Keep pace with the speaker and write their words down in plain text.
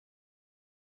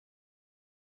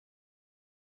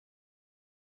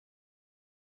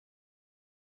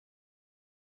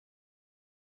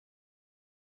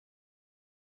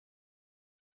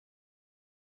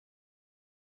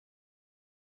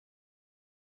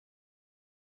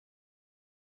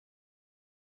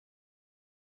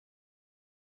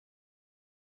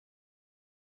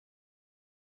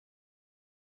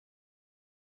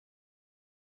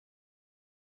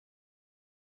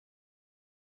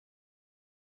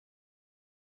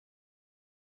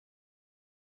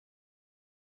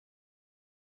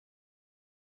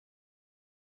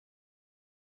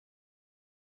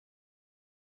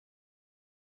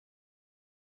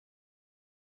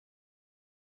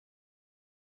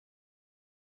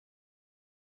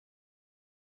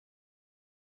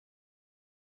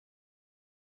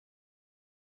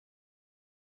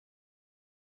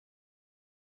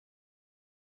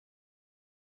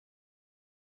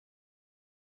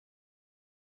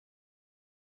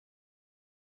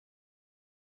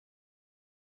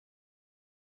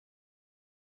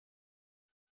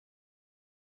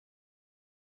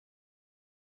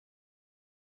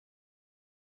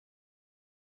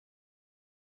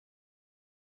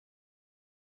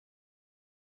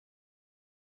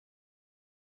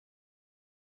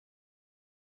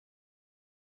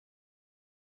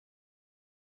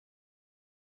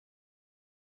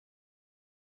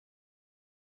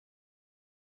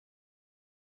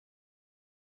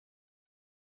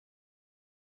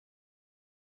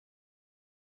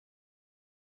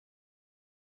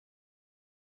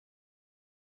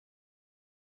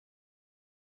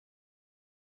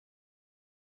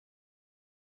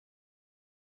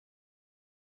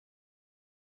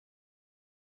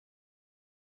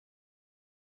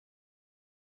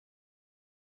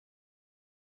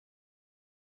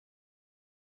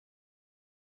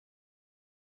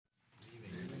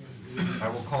I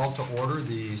will call to order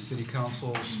the City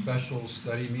Council Special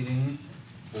Study Meeting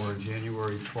for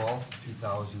January 12th,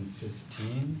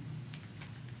 2015.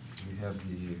 We have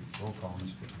the roll call,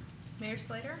 Ms. Pittman. Mayor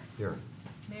Slater? Here.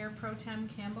 Mayor Pro Tem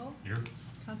Campbell? Here.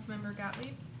 Councilmember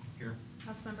Gottlieb? Here.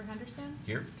 Councilmember Henderson?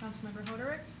 Here. Councilmember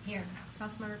Hoderick? Here.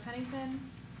 Councilmember Pennington?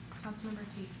 Councilmember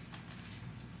Teets?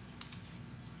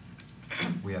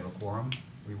 We have a quorum.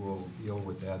 We will deal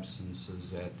with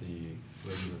absences at the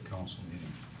regular council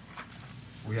meeting.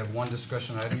 We have one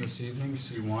discussion item this evening.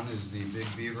 C1 is the Big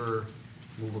Beaver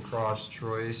Move Across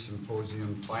Troy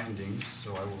Symposium findings.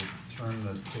 So I will turn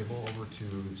the table over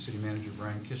to City Manager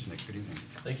Brian Kishnick. Good evening.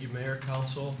 Thank you, Mayor,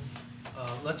 Council.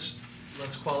 Let's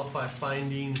qualify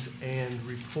findings and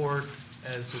report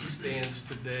as it stands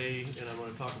today, and I'm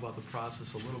going to talk about the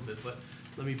process a little bit, but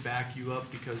let me back you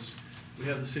up because we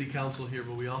have the City Council here,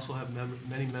 but we also have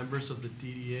many members of the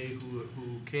DDA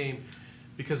who came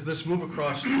because this Move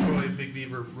Across Troy Big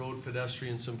Beaver Road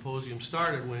Pedestrian Symposium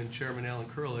started when Chairman Alan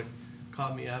Kurlick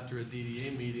caught me after a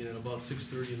DDA meeting at about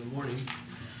 6:30 in the morning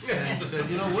and said,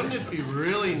 you know, wouldn't it be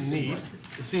really neat,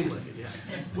 it seemed like it, yeah,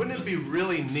 wouldn't it be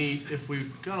really neat if we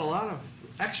got a lot of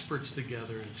experts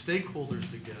together and stakeholders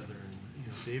together and, you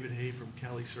know, David Hay from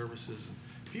Cali Services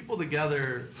and people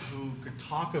together who could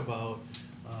talk about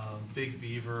Big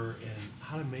Beaver and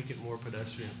how to make it more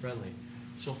pedestrian friendly.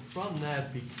 So from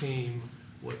that became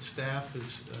what staff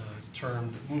has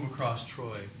termed Move Across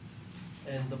Troy.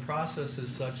 And the process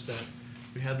is such that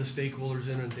we had the stakeholders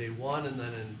in on day one, and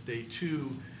then in day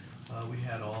two, we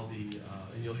had all the,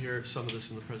 and you'll hear some of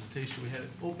this in the presentation, we had it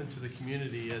open to the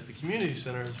community at the community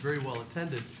center. It was very well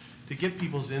attended to get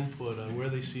people's input on where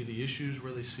they see the issues,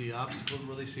 where they see obstacles,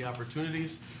 where they see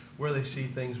opportunities, where they see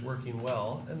things working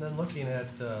well, and then looking at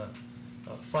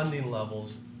funding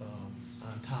levels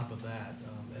on top of that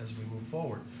as we move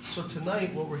forward. So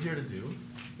tonight, what we're here to do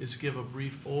is give a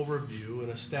brief overview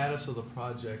and a status of the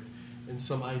project and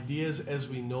some ideas as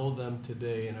we know them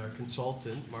today. And our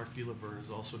consultant, Mark Vilaverne,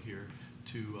 is also here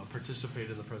to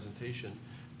participate in the presentation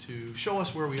to show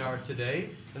us where we are today.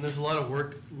 And there's a lot of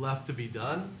work left to be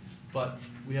done, but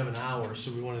we have an hour, so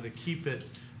we wanted to keep it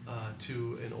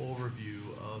to an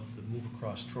overview of the Move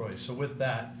Across Troy. So with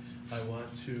that, I want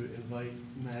to invite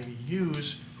Maggie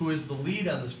Hughes, who is the lead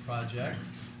on this project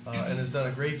and has done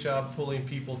a great job pulling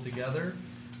people together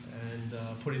and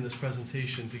putting this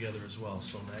presentation together as well.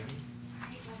 So Maggie. All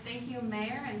right, well, thank you,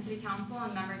 Mayor and City Council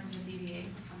and members of the DDA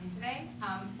for coming today.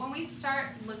 When we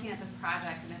start looking at this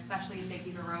project, and especially Big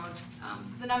Beaver Road,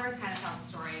 the numbers kind of tell the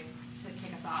story to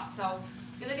kick us off. So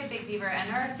we look at Big Beaver, and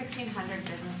there are 1,600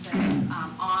 businesses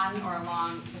on or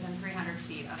along within 300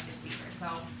 feet of Big Beaver. So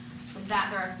with that,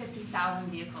 there are 50,000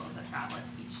 vehicles that travel it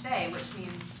each day, which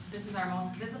means this is our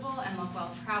most visible and most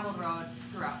well-traveled road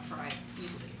throughout Troy,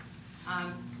 easily.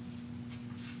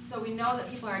 So we know that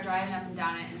people are driving up and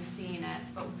down it and seeing it,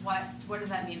 but what does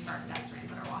that mean for our pedestrians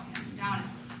that are walking up and down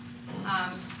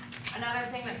it? Another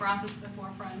thing that brought this to the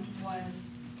forefront was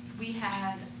we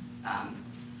had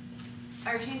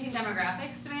our changing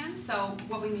demographics demand. So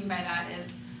what we mean by that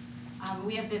is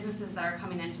we have businesses that are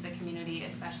coming into the community,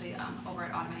 especially over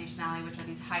at Automation Alley, which are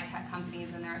these high-tech companies,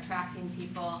 and they're attracting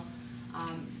people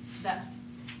that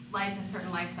like a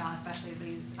certain lifestyle, especially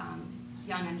these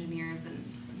young engineers and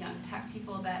young tech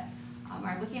people that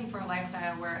are looking for a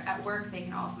lifestyle where at work they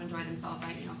can also enjoy themselves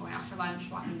by, you know, going out for lunch,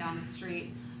 walking down the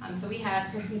street. So we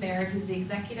had Kristen Baird, who's the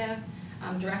executive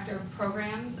director of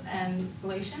programs and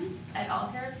relations at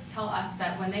Altair, tell us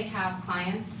that when they have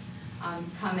clients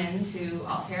come into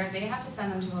Altair, they have to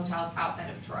send them to hotels outside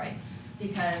of Troy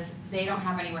because they don't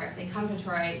have anywhere. If they come to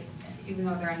Troy, even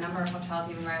though there are a number of hotels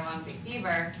even right along Big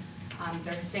Beaver,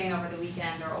 they're staying over the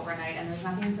weekend or overnight, and there's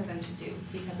nothing for them to do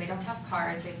because they don't have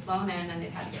cars. They've flown in and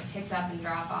they've had to get picked up and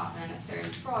drop off, and if they're in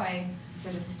Troy,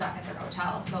 they're just stuck at their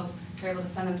hotel. So they're able to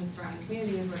send them to surrounding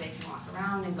communities where they can walk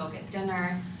around and go get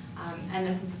dinner. And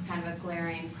this was just kind of a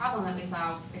glaring problem that we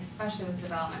saw, especially with the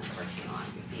development that we're seeing along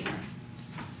Big Beaver.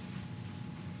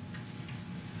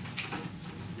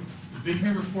 The Big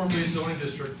Beaver Form-Based Zoning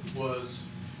District was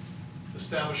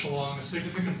established along a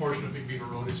significant portion of Big Beaver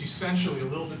Road. It's essentially a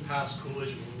little bit past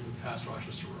Collision, a little bit past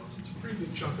Rochester Road. So it's a pretty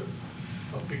big chunk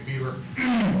of Big Beaver.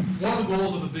 One of the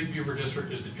goals of the Big Beaver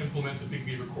District is to implement the Big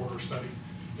Beaver Corridor Study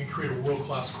and create a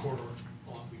world-class corridor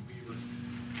along Big Beaver.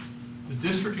 The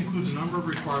district includes a number of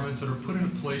requirements that are put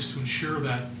into place to ensure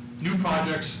that new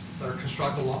projects that are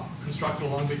constructed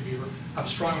along Big Beaver have a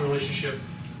strong relationship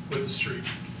with the street.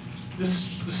 This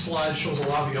slide shows a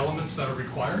lot of the elements that are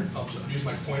required. I'll use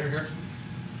my pointer here.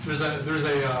 There's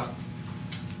a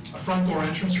front door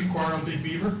entrance required on Big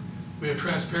Beaver. We have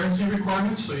transparency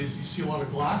requirements, so you see a lot of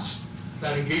glass.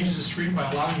 that engages the street by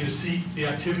allowing you to see the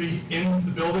activity in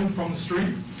the building from the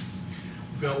street.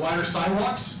 We've got wider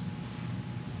sidewalks.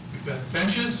 We've got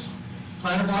benches,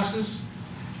 planter boxes,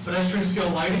 pedestrian scale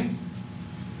lighting,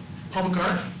 public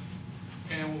art,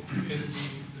 and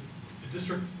the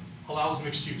district allows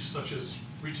mixed use, such as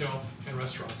retail and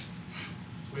restaurants.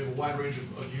 So we have a wide range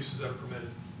of uses that are permitted.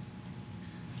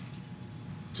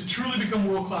 To truly become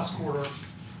a world-class corridor,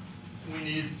 we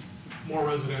need more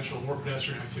residential, more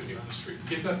pedestrian activity on the street.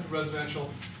 Get that through residential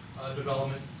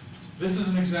development. This is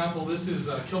an example. This is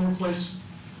Kilmer Place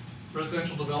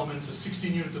residential development. It's a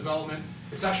 16-unit development.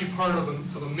 It's actually part of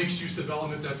a mixed-use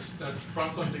development that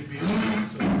fronts on Big Beaver.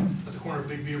 It's at the corner of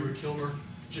Big Beaver and Kilmer,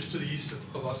 just to the east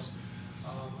of us.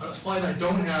 A slide I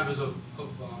don't have is of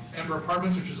Ember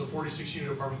Apartments, which is a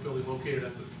 46-unit apartment building located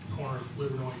at the corner of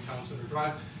Livernois and Town Center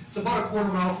Drive. It's about a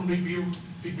quarter mile from Big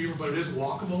Beaver, but it is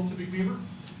walkable to Big Beaver.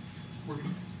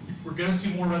 We're going to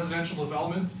see more residential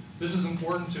development. This is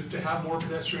important to have more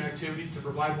pedestrian activity, to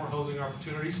provide more housing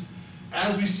opportunities.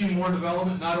 As we see more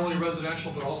development, not only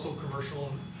residential, but also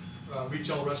commercial and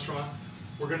retail, restaurant,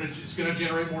 it's going to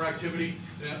generate more activity,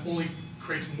 and that only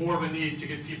creates more of a need to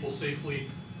get people safely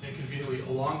and conveniently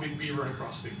along Big Beaver and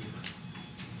across Big Beaver.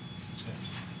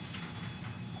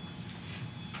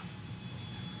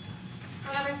 So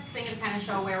another thing to kind of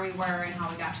show where we were and how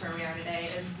we got to where we are today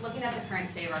is looking at the current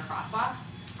state of our crosswalks.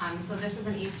 So this is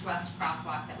an east-west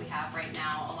crosswalk that we have right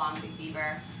now along Big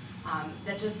Beaver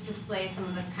that just displays some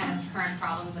of the kind of current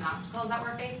problems and obstacles that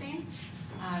we're facing.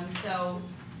 So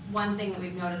one thing that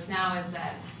we've noticed now is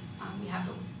that we have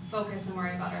to focus and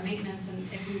worry about our maintenance, and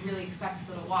if we really expect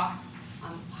people to walk,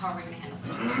 how are we going to handle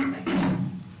such things like this?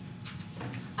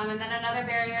 And then another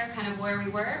barrier, kind of where we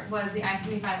were, was the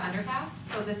I-75 underpass.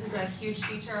 So this is a huge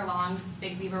feature along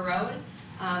Big Beaver Road,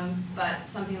 but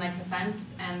something like the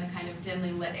fence and the kind of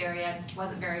dimly lit area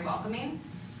wasn't very welcoming.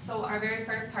 So our very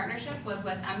first partnership was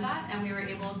with MDOT, and we were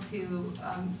able to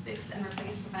fix and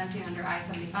replace the fencing under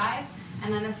I-75.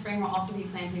 And then this spring we'll also be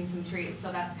planting some trees.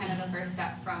 So that's kind of the first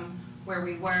step from where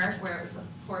we were, where it was a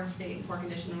poor state and poor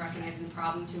condition, and recognizing the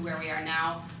problem, to where we are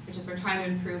now, which is we're trying to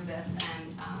improve this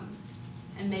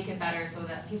and make it better so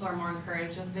that people are more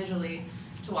encouraged just visually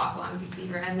to walk along Big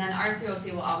Beaver. And then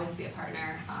RCOC will always be a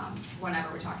partner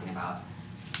whenever we're talking about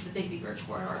the Big Beaver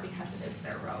corridor, because it is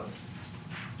their road.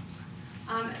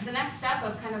 The next step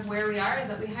of kind of where we are is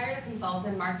that we hired a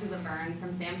consultant, Mark DeLaverne,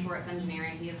 from Sam Schwartz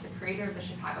Engineering. He is the creator of the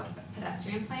Chicago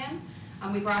Pedestrian Plan.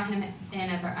 We brought him in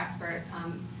as our expert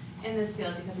in this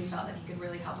field because we felt that he could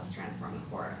really help us transform the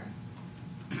corridor.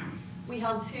 We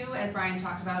held two, as Brian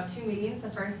talked about, two meetings,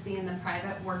 the first being the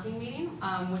private working meeting,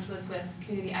 which was with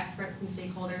community experts and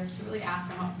stakeholders to really ask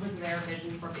them what was their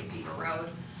vision for Big Beaver Road.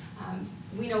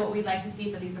 We know what we'd like to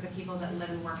see, but these are the people that live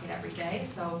and work it every day.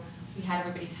 So we had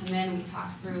everybody come in, we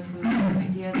talked through some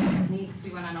ideas and techniques. We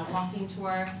went on a walking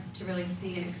tour to really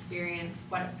see and experience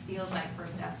what it feels like for a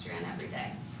pedestrian every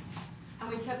day. And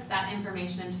we took that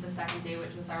information into the second day,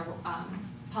 which was our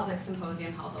public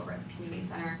symposium held over at the community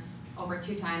center over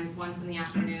 2 times, once in the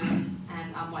afternoon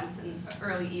and once in the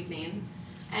early evening.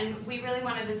 And we really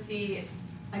wanted to see,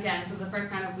 again, so the first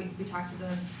kind of, we talked to the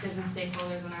business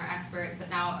stakeholders and our experts, but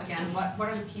now, again, what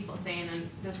are the people saying? And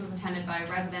this was attended by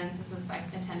residents, this was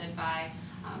attended by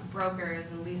brokers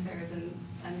and leasers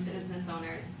and business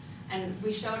owners. And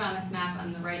we showed on this map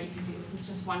on the right, you can see this is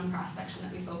just one cross-section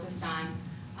that we focused on.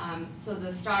 So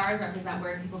the stars represent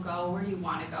where people go, where do you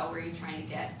want to go, where are you trying to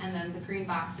get, and then the green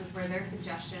boxes were their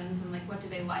suggestions and like what do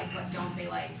they like, what don't they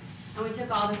like. And we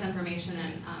took all this information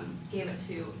and gave it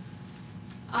to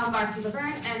Mark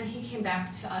DeLaverne, and he came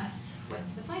back to us with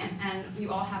the plan. And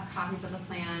you all have copies of the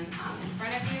plan in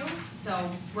front of you,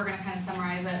 so we're going to kind of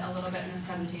summarize it a little bit in this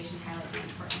presentation, highlight the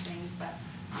important things, but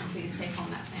please take home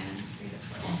that plan and read it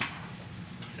through.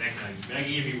 Thanks,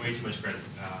 Maggie. Gave me way too much credit.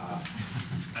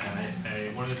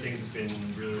 One of the things that's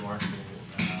been really remarkable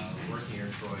working here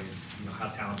at Troy is how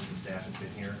talented the staff has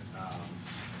been here,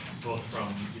 both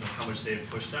from how much they've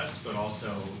pushed us, but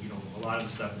also a lot of the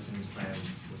stuff that's in these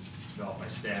plans was developed by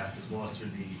staff, as well as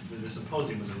through the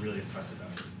symposium was a really impressive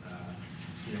effort.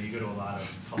 You go to a lot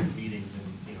of public meetings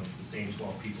and the same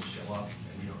 12 people show up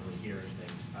and you don't really hear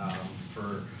anything.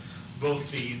 For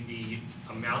both the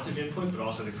amount of input, but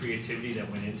also the creativity that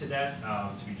went into that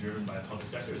to be driven by the public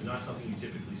sector is not something you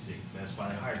typically see. And that's why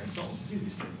I hire consultants to do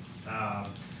these things.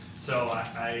 So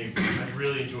I've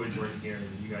really enjoyed working here,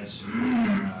 and you guys should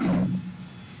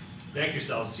thank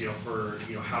yourselves, for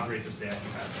how great the staff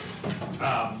you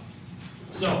have.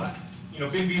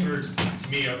 Big Beaver is, to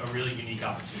me, a really unique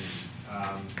opportunity.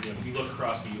 If you look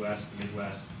across the U.S., the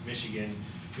Midwest, Michigan,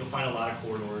 you'll find a lot of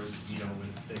corridors, you know,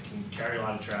 that can carry a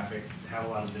lot of traffic, have a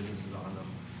lot of businesses on them,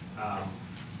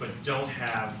 but don't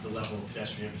have the level of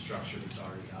pedestrian infrastructure that's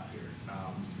already out here.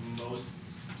 Most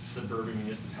suburban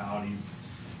municipalities,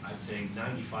 I'd say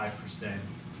 95%,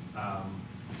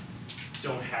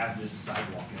 don't have this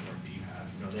sidewalk network that you have.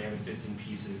 You know, they have it bits and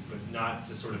pieces, but not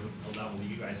to sort of a level that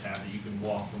you guys have, that you can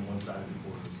walk from one side of the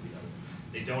corridor to the other.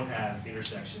 They don't have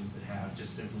intersections that have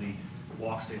just simply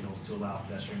walk signals to allow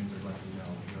pedestrians or let them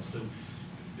know. You know, so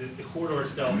the corridor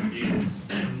itself is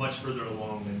much further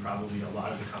along than probably a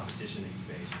lot of the competition that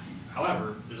you face.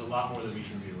 However, there's a lot more that we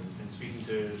can do. And speaking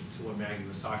to what Maggie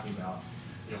was talking about,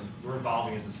 you know, we're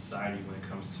evolving as a society when it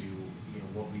comes to, you know,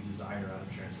 what we desire out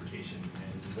of transportation,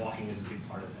 and walking is a big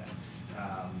part of that.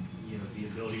 You know, the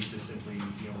ability to simply,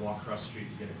 you know, walk across the street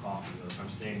to get a coffee, or if I'm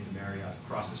staying at the Marriott,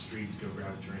 across the street to go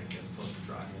grab a drink, as opposed to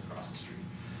driving across the street.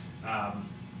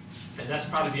 And that's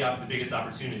probably the biggest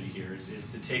opportunity here,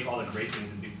 is to take all the great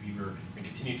things in Big Beaver and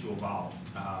continue to evolve,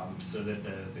 so that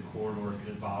the corridor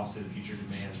evolves to the future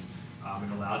demands,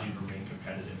 and allows you to remain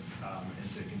competitive, and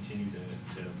to continue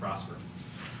to prosper.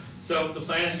 So the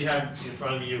plan that you have in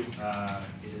front of you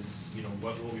is, you know,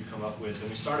 what we've come up with, and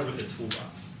we started with a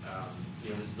toolbox. You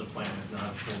know, this is a plan, it's not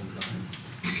a full design.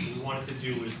 What we wanted to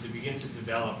do was to begin to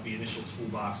develop the initial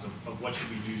toolbox of what should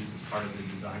be used as part of the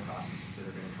design processes that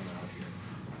are going to come out of here.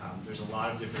 There's a lot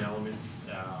of different elements,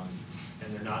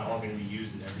 and they're not all going to be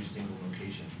used at every single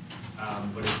location.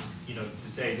 But it's, you know, to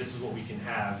say this is what we can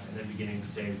have, and then beginning to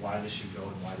say why this should go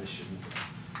and why this shouldn't go.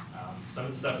 Some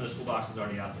of the stuff in the toolbox is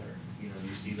already out there. You know,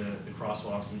 you see the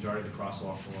crosswalks, the majority of the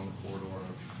crosswalks along the corridor,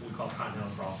 what we call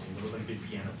continental crossing. They look like big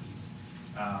piano keys.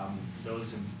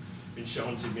 Those have been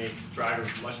shown to make drivers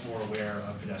much more aware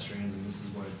of pedestrians, and this is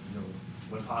what, you know,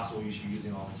 when possible, you should be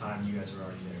using all the time. You guys are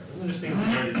already there. And then there's things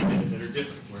that are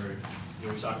different, where, you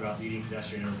know, we talk about leading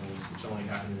pedestrian intervals, which only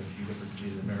happen in a few different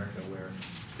cities in America, where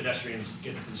pedestrians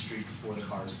get to the street before the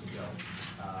cars can go.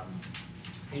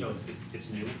 You know,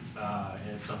 it's new, and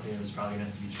it's something that's probably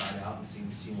going to have to be tried out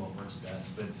and see what works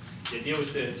best. But the idea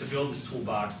was to build this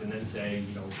toolbox and then say,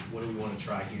 you know, what do we want to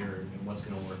try here, and what's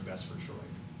going to work best for Troy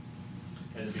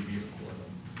and the Big Beaver corridor.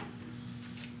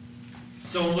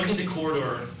 So when looking at the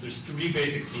corridor, there's three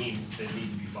basic themes that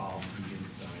need to be followed as we begin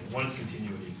design. One is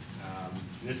continuity,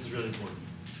 and this is really important.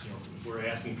 You know, if we're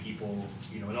asking people,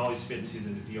 you know, and always fit into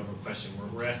the overall question,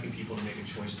 we're asking people to make a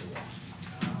choice to walk.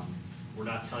 We're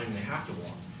not telling them they have to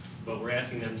walk, but we're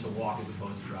asking them to walk as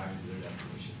opposed to driving to their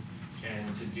destination.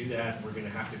 And to do that, we're going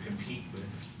to have to compete with,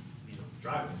 you know,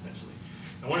 driving essentially.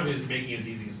 And one of it is making it as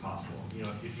easy as possible. You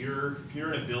know, if you're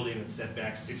in a building that's set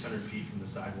back 600 feet from the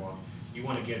sidewalk, you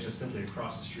want to get just simply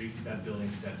across the street. That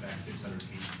building's set back 600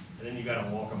 feet, and then you got to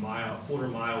walk a quarter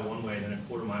mile one way, then a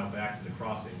quarter mile back to the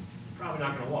crossing. You're probably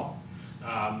not going to walk.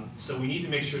 So we need to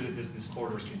make sure that this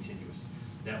corridor is continuous,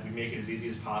 that we make it as easy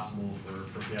as possible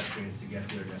for pedestrians to get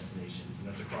to their destinations, and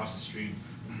that's across the street.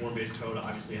 The form-based code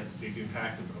obviously has a big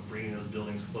impact of bringing those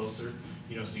buildings closer,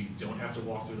 you know, so you don't have to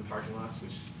walk through the parking lots,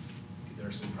 which there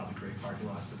are some probably great parking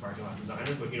lots to parking lot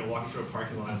designers, but, you know, walking through a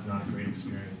parking lot is not a great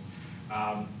experience.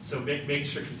 So making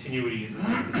sure continuity is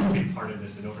a big part of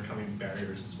this, and overcoming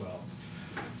barriers as well.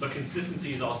 But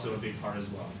consistency is also a big part as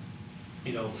well.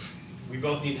 You know, we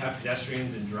both need to have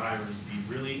pedestrians and drivers be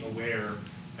really aware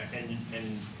and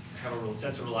have a real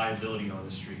sense of reliability on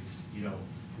the streets, you know,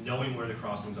 knowing where the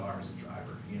crossings are as a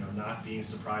driver, you know, not being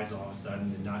surprised all of a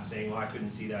sudden and not saying, well, I couldn't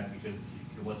see that because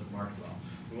it wasn't marked well.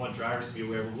 We want drivers to be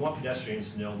aware, we want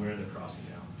pedestrians to know where they're crossing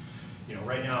now. You know,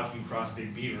 right now, if you cross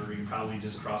Big Beaver, you're probably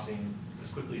just crossing as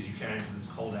quickly as you can because it's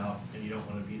cold out and you don't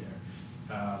want to be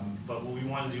there. But what we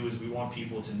want to do is we want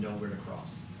people to know where to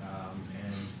cross.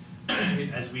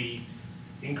 And as we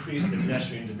increase the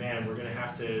pedestrian demand, we're going to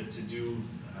have to do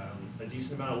a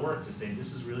decent amount of work to say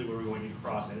this is really where we want you to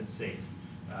cross, and it's safe,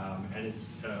 and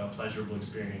it's a pleasurable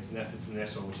experience, and that fits in the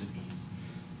next one, which is ease.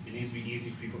 It needs to be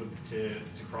easy for people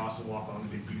to cross and walk on the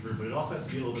Big Beaver, but it also has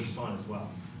to be a little bit fun as well.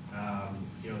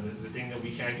 You know, the thing that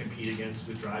we can compete against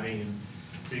with driving is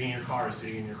sitting in your car is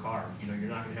sitting in your car. You know, you're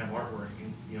not going to have artwork,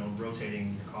 you know, rotating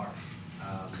in your car.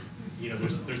 You know,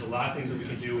 there's a lot of things that we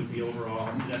can do with the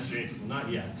overall pedestrian, not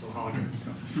yet, until holograms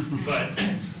come. But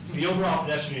the overall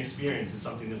pedestrian experience is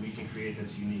something that we can create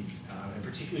that's unique, and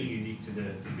particularly unique to the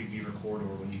Big Beaver corridor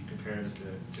when you compare this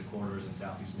to corridors in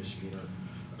Southeast Michigan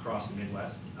or across the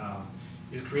Midwest,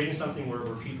 is creating something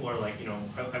where people are like, you know,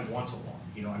 I want to walk.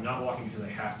 You know, I'm not walking because I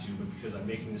have to, but because I'm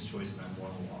making this choice and I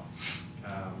want to walk.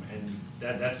 And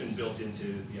that's been built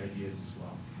into the ideas as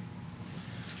well.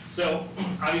 So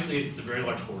obviously, it's a very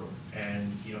large corridor,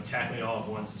 and tackling it all at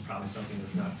once is probably something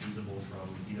that's not feasible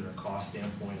from either a cost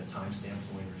standpoint, a time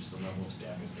standpoint, or just a level of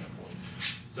staffing standpoint.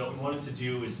 So what we wanted to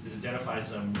do is identify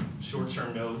some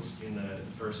short-term nodes in the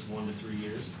first 1 to 3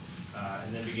 years,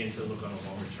 and then begin to look on a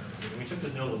longer term. And we took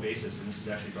this notable basis, and this was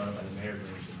actually brought up by the mayor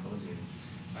during the symposium,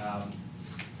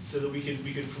 so that we could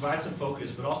provide some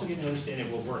focus, but also get an understanding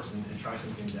of what works and try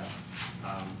some things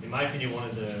out. In my opinion, one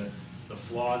of the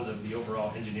flaws of the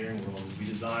overall engineering world is we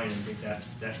design and think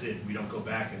that's it. We don't go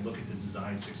back and look at the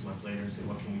design 6 months later and say,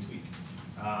 what can we tweak?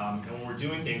 And when we're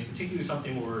doing things, particularly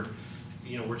something where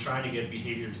we're trying to get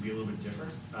behavior to be a little bit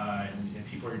different, and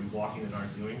people are going to be walking that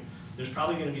aren't doing, there's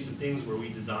probably going to be some things where we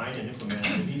design and implement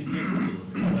that need to be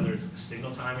improved a little bit, whether it's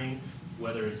signal timing,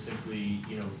 whether it's simply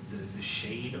the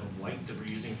shade of white that we're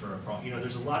using for our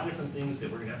there's a lot of different things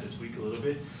that we're going to have to tweak a little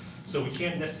bit. So we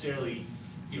can't necessarily,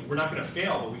 we're not going to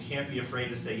fail, but we can't be afraid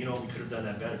to say, we could have done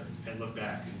that better, and look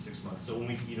back in 6 months. So when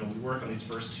we work on these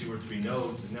first 2 or 3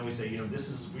 nodes, and then we say,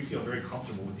 we feel very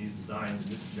comfortable with these designs, and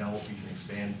this is now what we can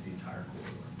expand to the entire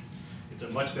corridor. It's a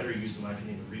much better use, in my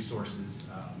opinion, of resources,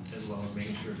 as well as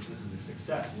making sure that this is a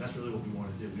success, and that's really what we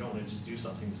want to do. We don't want to just do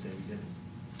something to say we did it.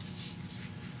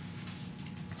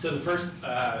 So the first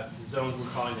zone we're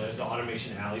calling the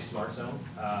Automation Alley Smart Zone,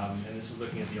 and this is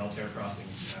looking at the Altair crossing.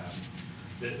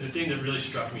 The thing that really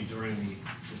struck me during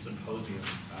the symposium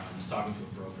was talking to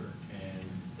a broker, and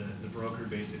the broker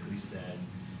basically said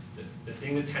that the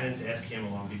thing that tenants ask him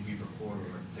along Big Beaver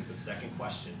Corridor, it's like the second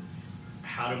question,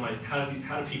 how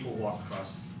do people walk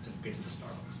across to get to the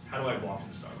Starbucks? How do I walk to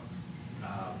the Starbucks?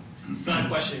 It's not a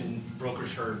question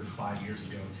brokers heard 5 years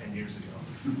ago, 10 years ago.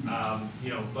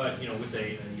 But with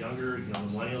a younger, the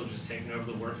millennials are just taking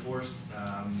over the workforce,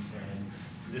 and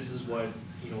this is what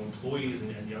employees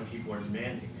and young people are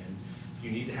demanding, and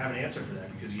you need to have an answer for that,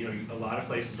 because a lot of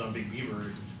places on Big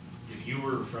Beaver, if you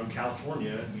were from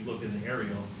California and you looked at an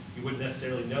aerial, you wouldn't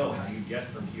necessarily know how you get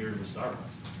from here to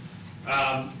Starbucks.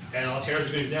 And Altair is a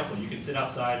good example. You can sit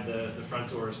outside the front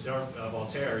door of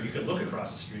Altair, you can look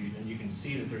across the street and you can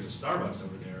see that there's a Starbucks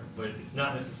over there, but it's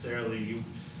not necessarily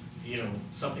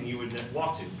something you would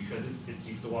walk to, because you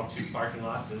have to walk 2 parking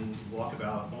lots and walk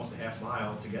about almost a half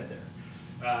mile to get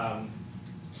there.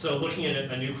 So looking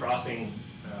at a new crossing,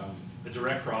 a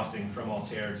direct crossing from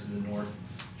Altair to the north,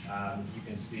 you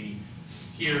can see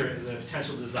here is a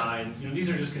potential design. These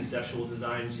are just conceptual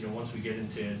designs. Once we get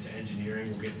into engineering,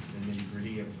 we'll get into the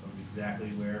nitty-gritty of exactly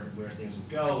where things will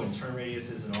go and turn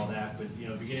radiuses and all that, but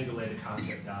beginning to lay the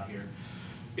concept out here.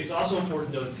 It's also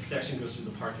important, though, that the connection goes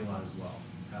through the parking lot as well.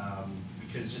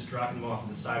 Because just dropping them off on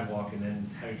the sidewalk and then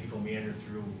having people meander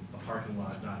through a parking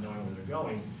lot, not knowing where they're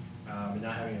going, and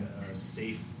not having a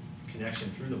safe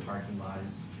connection through the parking lot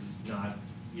is not,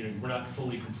 we're not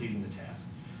fully completing the task.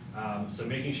 So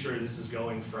making sure this is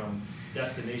going from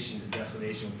destination to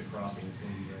destination with the crossing is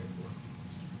going to be very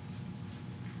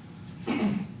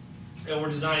important. And we're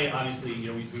designing, obviously,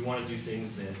 we want to do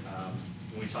things that,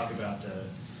 when we talk about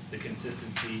the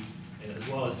consistency, as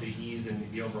well as the ease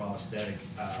and the overall aesthetic,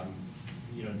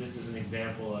 this is an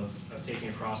example of taking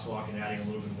a crosswalk and adding a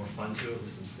little bit more fun to it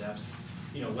with some steps.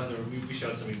 Whether we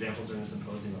showed some examples during the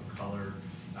symposium of color,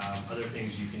 other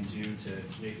things you can do to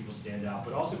make people stand out,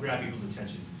 but also grab people's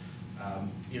attention.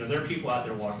 There are people out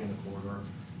there walking in the corridor,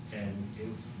 and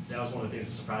that was one of the things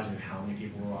that surprised me, how many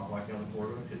people were walking on the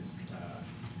corridor, because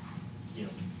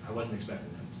I wasn't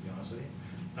expecting them, to be honest with you.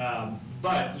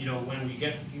 But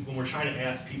when we're trying to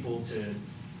ask people to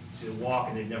walk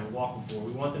and they've never walked before,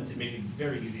 we want them to make it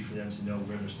very easy for them to know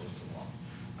where they're supposed to walk.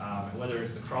 And whether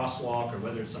it's the crosswalk or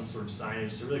whether it's some sort of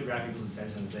signage, to really grab people's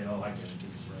attention and say, oh, I get it,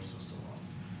 this is where I'm supposed to walk.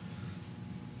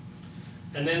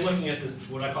 And then looking at this,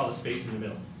 what I call the space in the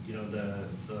middle,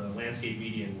 the landscape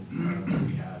median that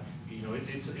we have.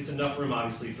 It's enough room,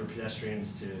 obviously, for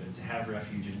pedestrians to have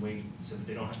refuge and wait so that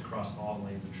they don't have to cross all the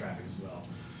lanes of traffic as well.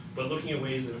 But looking at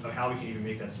ways of how we can even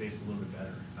make that space a little bit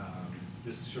better.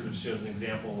 This sort of shows an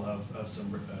example of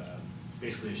some,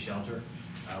 basically a shelter.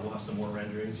 We'll have some more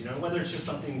renderings, whether it's just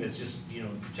something that's just,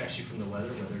 protects you from the weather,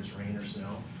 whether it's rain or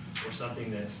snow, or something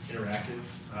that's interactive.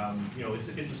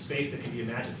 It's a space that can be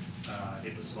imagined.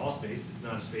 It's a small space. It's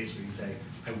not a space where you say,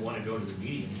 I want to go to the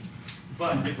median.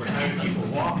 But if we're having people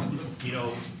walk,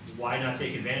 why not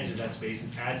take advantage of that space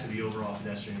and add to the overall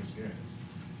pedestrian experience?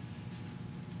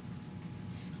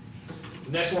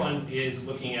 The next one is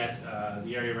looking at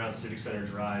the area around Civic Center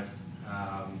Drive.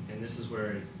 And this is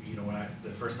where,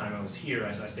 the first time I was here,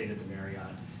 I stayed at the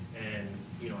Marriott. And,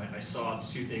 I saw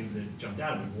 2 things that jumped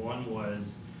out at me. One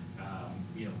was,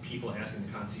 people asking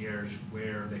the concierge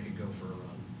where they could go for a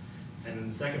run. And then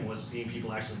the second was seeing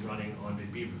people actually running on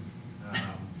Big Beaver.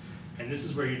 And this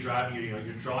is where you're driving, you're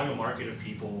drawing a market of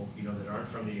people, that aren't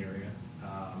from the area,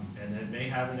 and that may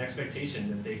have an expectation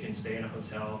that they can stay in a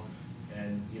hotel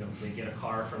and, they get a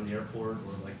car from the airport,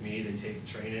 or like me, they take the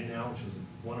train in now, which was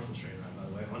a wonderful train ride, by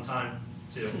the way, on time,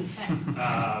 too.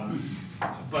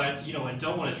 But, and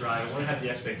don't want to drive, want to have the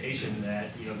expectation that,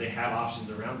 they have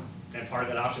options around them. And part of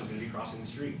that option is going to be crossing the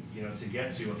street, to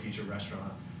get to a future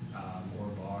restaurant, or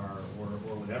bar, or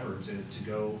whatever, to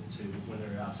go to when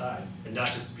they're outside, and not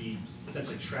just be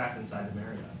essentially trapped inside the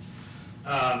Marriott.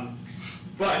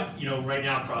 But, right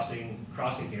now,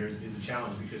 crossing here is a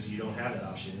challenge, because you don't have that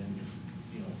option. And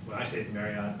when I stay at the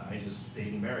Marriott, I just stayed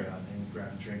in Marriott and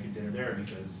grabbed a drink and dinner there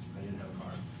because I didn't have a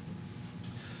car.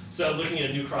 So looking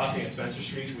at a new crossing at Spencer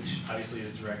Street, which obviously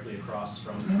is directly across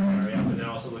from the Marriott, but then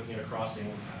also looking at a crossing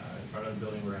in front of the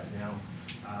building we're at now,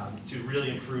 to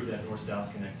really improve that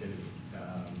north-south connectivity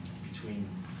between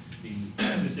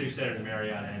the Civic Center, the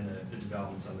Marriott, and the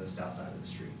developments on the south side of the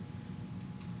street.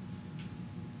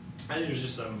 I think there's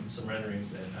just some renderings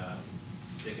that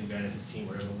Dick and Ben and his team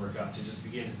were able to work up to just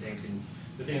begin to think. And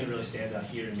the thing that really stands out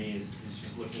here to me is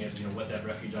just looking at what that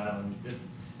refuge island is.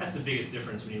 That's the biggest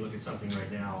difference when you look at something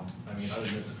right now. I mean, other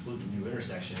than it's a completely new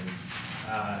intersection, is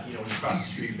when you cross the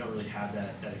street, you don't really have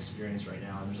that experience right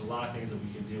now. And there's a lot of things that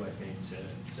we can do, I think,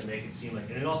 to make it seem like,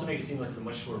 and it also make it seem like a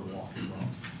much shorter walk as well.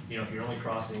 If you're only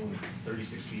crossing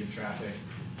 36 feet of traffic,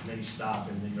 and then you stop,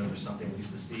 and then there's something at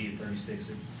least to see at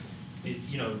 36.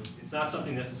 It's not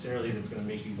something necessarily that's going to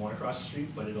make you want to cross the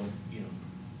street, but it'll,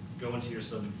 go into your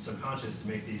subconscious to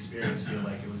make the experience feel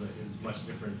like it was much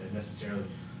different than necessarily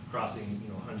crossing,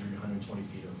 100, 120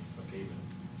 feet of pavement.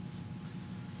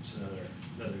 Just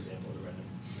another example of the rendering.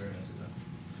 Very nice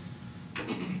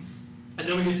enough. And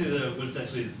then we get to what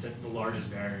essentially is the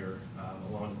largest barrier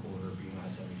along the corridor, being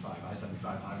I-75.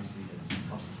 I-75 obviously has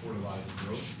helped support a lot of the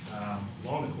growth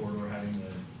along the corridor, having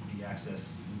the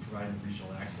access, providing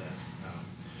regional access.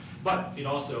 But it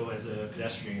also, as a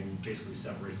pedestrian, basically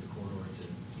separates the corridor into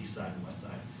east side and west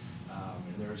side.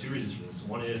 And there are two reasons for this.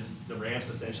 One is the ramps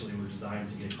essentially were designed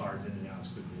to get cars in and out as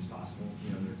quickly as possible.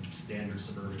 They're standard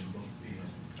suburban,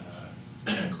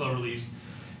 cloverleafs.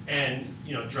 And,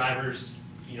 drivers,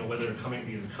 whether they're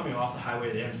coming off the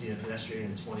highway, they haven't seen a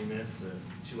pedestrian in 20 minutes to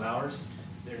 2 hours,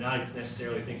 they're not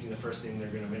necessarily thinking the first thing they're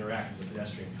going to interact is a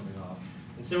pedestrian coming off.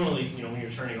 And similarly, when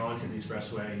you're turning onto the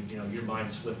expressway, your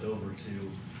mind's flipped over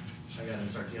to, I got to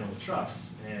start dealing with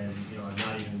trucks, and I'm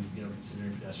not even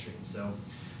considering pedestrians. So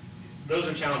those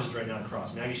are challenges right now to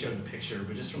cross. Maggie showed the picture,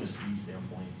 but just from a speed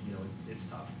standpoint, it's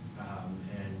tough.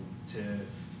 And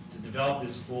to develop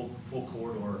this full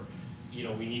corridor,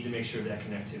 we need to make sure that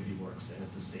connectivity works and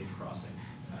it's a safe crossing.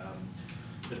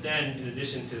 But then, in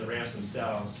addition to the ramps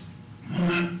themselves,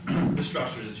 the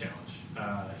structure is a challenge.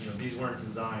 These weren't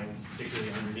designed,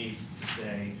 particularly underneath, to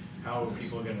say how are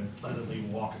people going to pleasantly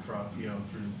walk across, through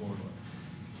the corridor.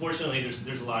 Fortunately,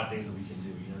 there's a lot of things that we can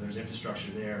do. There's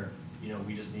infrastructure there.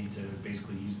 We just need to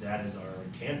basically use that as our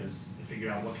canvas and figure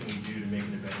out what can we do to make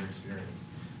it a better experience.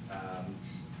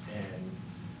 And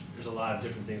there's a lot of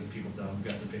different things that people have done. We've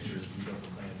got some pictures we built the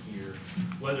plan here,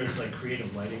 whether it's like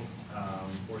creative lighting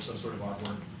or some sort of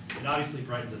artwork. It obviously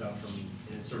brightens it up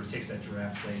and it sort of takes that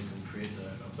giraffe place and creates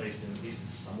a place that at least is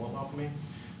somewhat welcoming.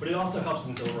 But it also helps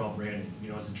in its overall branding.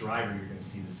 As a driver, you're going to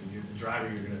see this, and a driver,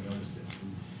 you're going to notice this.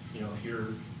 And if you're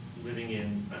living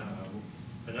in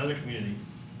another community,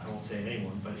 I won't say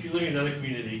anyone, but if you're living in another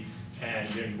community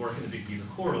and you work in the Big Beaver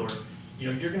corridor,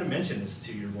 you're going to mention this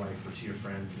to your wife or to your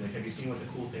friends. Like, have you seen what the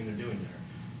cool thing they're doing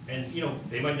there? And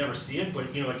they might never see it, but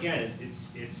again,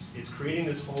 it's creating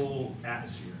this whole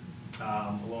atmosphere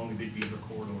along the Big Beaver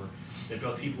corridor that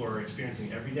both people are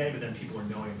experiencing every day, but then people are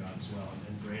knowing about as well,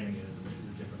 and branding it as a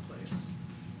different place.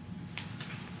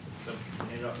 So,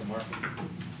 hand it off to Mark.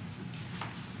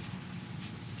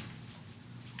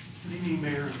 Good evening,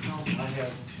 Mayor and Council. I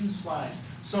have 2 slides.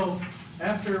 So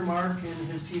after Mark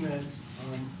and his team at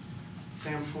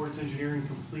Sam Schwartz Engineering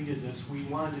completed this, we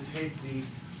wanted to take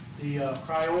the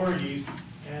priorities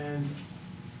and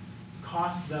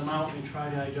cost them out and try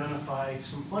to identify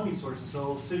some funding sources.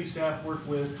 So city staff worked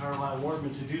with Carlisle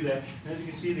Wardman to do that. And as you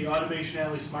can see, the Automation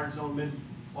Alley Smart Zone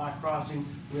Mid-Block Crossing,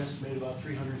 we estimate about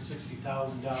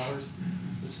 $360,000.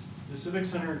 The Civic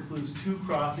Center includes 2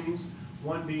 crossings,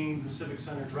 one being the Civic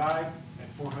Center Drive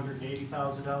at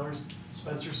 $480,000,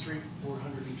 Spencer Street,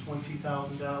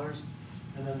 $420,000,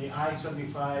 and then the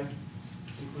I-75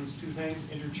 includes 2 things: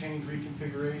 interchange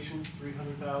reconfiguration,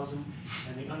 $300,000,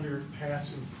 and the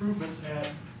underpass improvements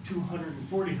at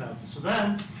 $240,000. So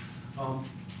then,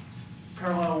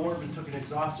 Carlisle Wardman took an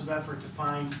exhaustive effort to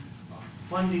find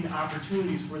funding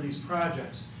opportunities for these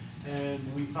projects.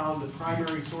 and we found the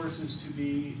primary sources to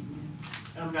be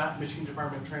MDOT, Michigan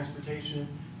Department of Transportation,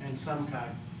 and SEMCOG.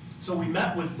 So we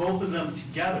met with both of them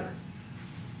together.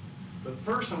 But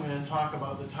first, I'm going to talk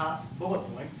about the top bullet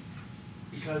point,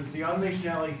 because the Automation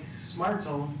Alley Smart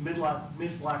Zone,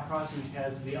 mid-block crossing,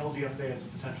 has the LDFA as a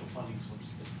potential funding source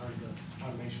as part of the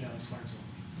Automation Alley Smart Zone.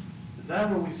 But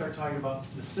then when we start talking about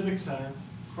the Civic Center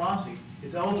crossing,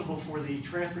 it's eligible for the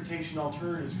Transportation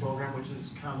Alternatives Program, which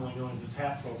is commonly known as the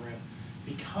TAP program,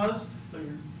 because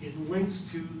it links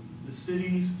to the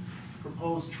city's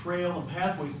proposed trail and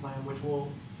pathways plan, which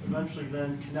will eventually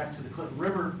then connect to the Clinton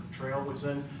River Trail, which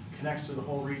then connects to the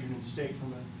whole region and state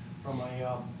from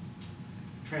a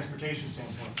transportation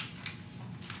standpoint.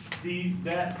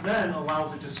 That then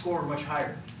allows it to score much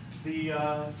higher. The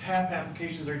TAP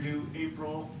applications are due in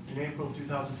April of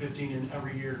 2015 and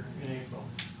every year in April.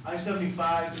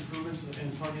 I-75 improvements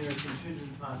and funding are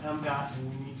contingent on MDOT,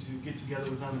 and we need to get together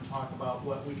with them and talk about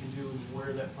what we can do and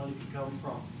where that funding can come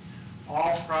from.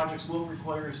 All projects will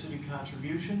require a city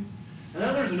contribution. And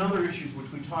then there's another issue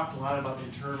which we talked a lot about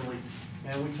internally,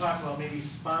 and we talked about maybe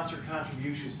sponsor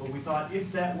contributions, but we thought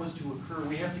if that was to occur,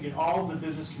 we have to get all of the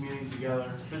business community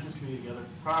together,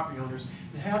 property owners,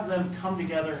 and have them come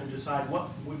together and decide what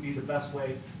would be the best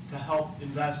way to help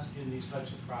invest in these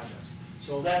types of projects.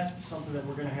 So that's something that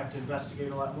we're going to have to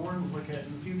investigate a lot more and look at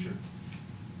in the future.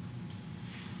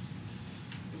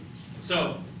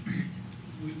 So,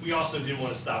 we also didn't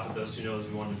want to stop at those. Who knows?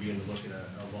 We wanted to begin to look at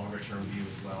a longer-term view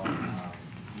as well.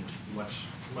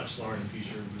 Much longer in the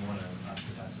future, we want to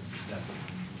obviously have some successes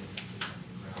and get things on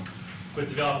the ground. But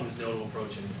developing this nodal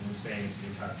approach and expanding into the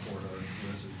entire corridor,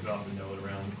 so we developed a node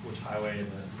around the Coolidge Highway and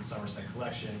the Somerset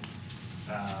Collection,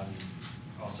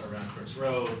 also around Crooks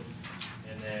Road,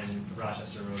 and then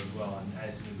Rochester Road as well. And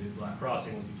as you do block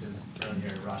crossings, because around the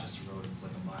area of Rochester Road, it's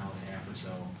like a mile and a half or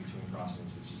so between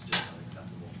crossings, which is just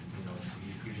unacceptable.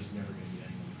 You're just never going to get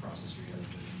anyone across the street other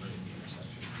than right at the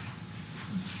intersection.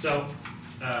 So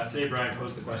today, Brian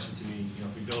posed the question to me,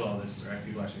 if we build all this, are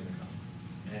people actually going to come?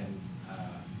 And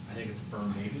I think it's a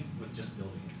firm maybe with just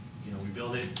building it. We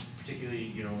build it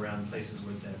particularly, around places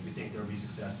where that we think there will be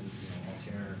successes,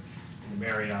 Altair and the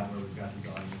Marriott, where we've got these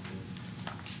audiences.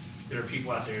 There are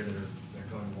people out there that are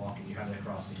going to walk, and you have that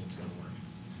crossing, it's going to work.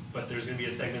 But there's going to be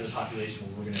a segment of the population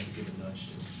where we're going to have to give a nudge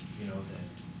to,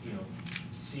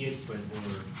 see it, but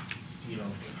or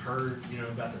heard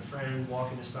about their friend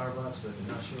walking to Starbucks, but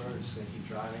they're not sure, they're just going to keep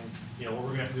driving. We're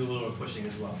going to have to do a little bit of pushing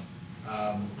as well.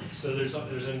 So there's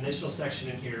an initial section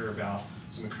in here about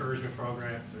some encouragement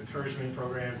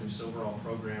programs and just overall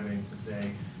programming to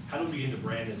say, how do we begin to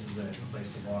brand this as a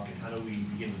place to walk, and how do we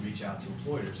begin to reach out to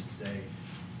employers to say,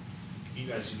 you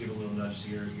guys should give a little nudge to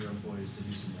your employees to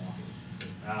do some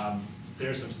walking.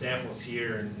 There's some samples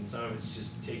here, and some of it's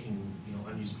just taking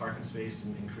unused parking space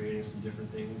and creating some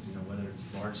different things. Whether it's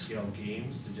large-scale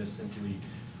games to just simply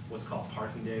what's called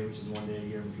Parking Day, which is one day a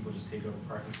year where people just take over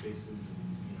parking spaces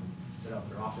and set up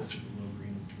their office with a little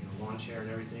green lawn chair and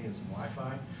everything and some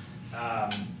Wi-Fi.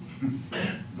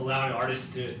 Allowing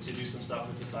artists to do some stuff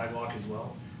with the sidewalk as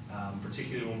well.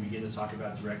 Particularly when we begin to talk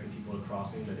about directing people to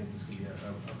crossings, I think this could be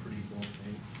a pretty cool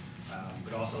thing.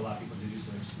 But also allow people to do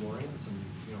some exploring and some,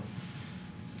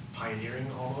 pioneering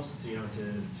almost, to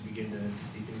begin to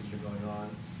see things that are going on.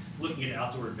 Looking at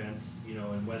outdoor events,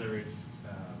 and whether it's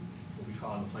what we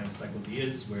call in the plan Cycle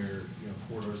Dias, where,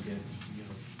 corridors get,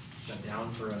 shut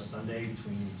down for a Sunday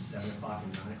between 7 o'clock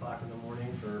and 9 o'clock in the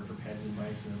morning for peds and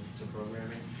bikes and to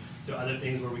programming. So other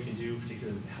things where we can do,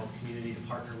 particularly the health community to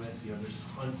partner with.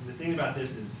 The thing about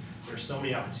this is there's so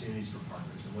many opportunities for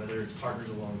partners, and whether it's partners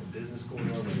along the business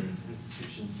corridor, whether it's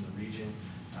institutions in the region,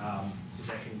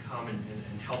 that can come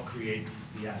and help create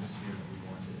the atmosphere that we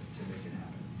want to make it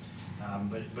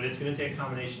happen. But it's going to take a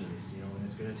combination of this, and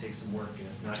it's going to take some work, and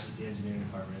it's not just the engineering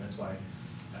department. That's why,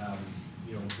 a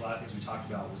lot of things we talked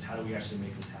about was how do we actually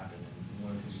make this happen. And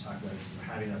one of the things we talked about is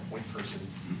having that point person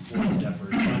for this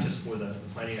effort, not just for the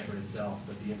planning effort itself,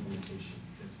 but the implementation.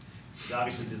 Because it's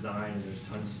obviously design, and there's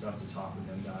tons of stuff to talk with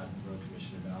MDOT and the Road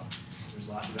Commission about. There's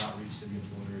lots of outreach to the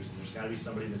employers, and there's got to be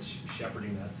somebody that's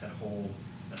shepherding that whole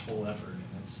effort. And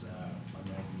that's why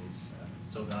Maggie is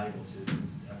so valuable to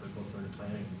this effort, both for the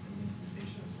planning and the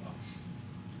implementation as well.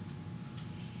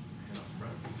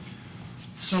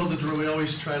 So the drill, we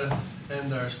always try to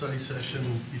end our study session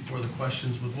before the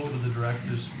questions with what would the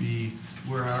directives be,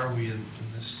 where are we in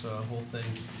this whole thing?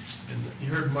 And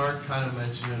you heard Mark kind of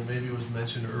mention, and maybe it was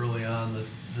mentioned early on,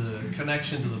 the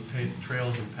connection to the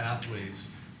trails and pathways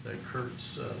that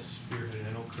Kurt's spearheading.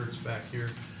 I know Kurt's back here.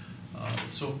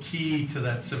 It's so key to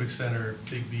that Civic Center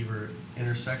Big Beaver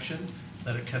intersection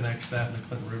that it connects that and the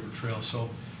Clinton River Trail. So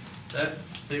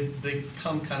they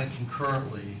come kind of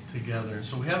concurrently together. And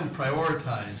so we haven't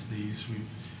prioritized these. We,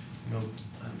 you know,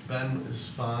 Ben is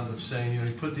fond of saying, you know,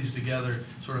 you put these together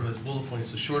sort of as bullet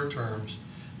points, the short terms,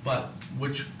 but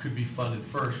which could be funded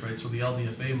first, right? So the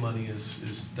LDFA money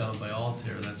is down by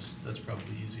Altair. That's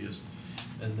probably easiest.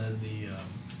 And then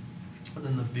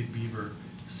the Big Beaver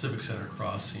Civic Center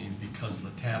crossing, because of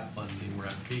the TAP funding, where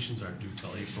applications aren't due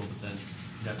till April, but then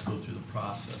you have to go through the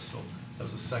process. So that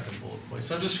was the second bullet point.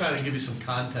 So I'm just trying to give you some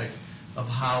context of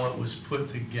how it was put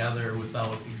together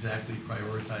without exactly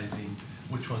prioritizing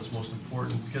which one's most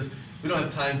important, because we don't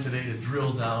have time today to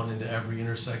drill down into every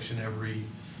intersection, every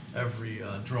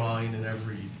drawing and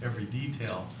every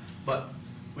detail. But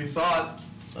we thought,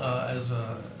 as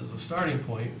a starting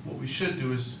point, what we should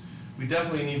do is we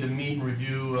definitely need to meet and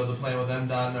review the plan with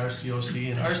MDOT and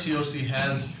RCOC. And RCOC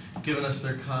has given us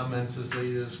their comments as late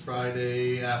as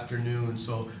Friday afternoon,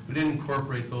 so we didn't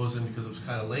incorporate those in because it was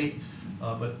kind of late.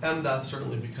 But MDOT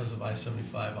certainly because of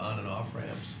I-75 on and off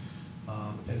ramps.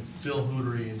 And Phil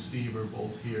Hootery and Steve are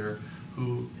both here,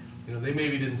 who, you know, they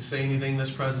maybe didn't say anything in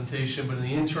this presentation, but in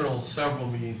the internal several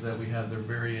meetings that we had, they're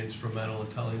very instrumental in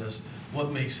telling us what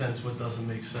makes sense, what doesn't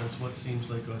make sense, what seems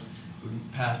like would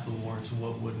pass the warrants and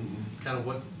what wouldn't, and kind of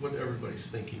what everybody's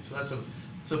thinking. So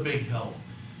it's a big help.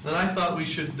 Then I thought we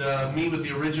should meet with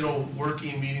the original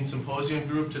working meeting symposium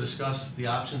group to discuss the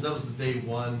options. That was the day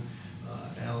one.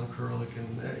 Alan Kurlick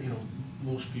and, you know,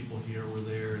 most people here were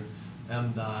there. And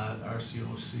MDOT,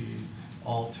 RCOC,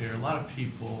 Altair, a lot of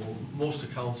people, most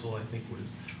of council, I think,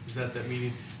 was at that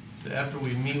meeting. After we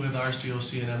meet with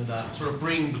RCOC and MDOT, sort of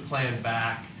bring the plan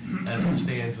back as it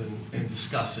stands and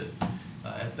discuss it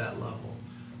at that level.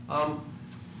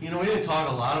 You know, we didn't talk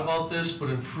a lot about this, but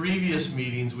in previous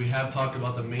meetings, we have talked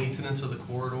about the maintenance of the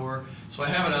corridor. So I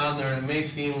have it on there, and it may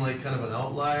seem like kind of an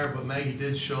outlier, but Maggie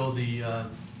did show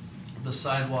the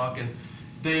sidewalk, and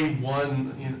day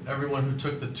one, you know, everyone who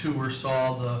took the tour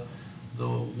saw the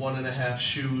 1.5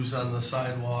 shoes on the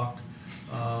sidewalk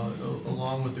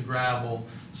along with the gravel.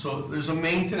 So there's a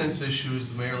maintenance issue, as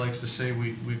the mayor likes to say.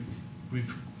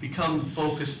 We've become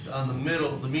focused on the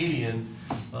median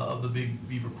of the Big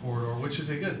Beaver corridor, which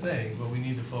is a good thing, but we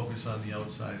need to focus on the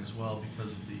outside as well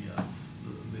because of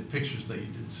the pictures that you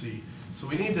did see. So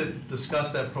we need to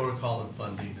discuss that protocol and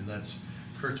funding, and that's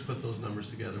Kurt's put those numbers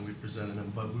together and we presented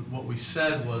them, but what we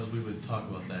said was we would talk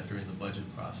about that during the budget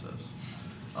process.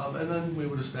 And then we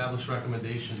would establish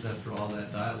recommendations after all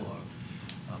that dialogue,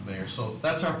 Mayor. So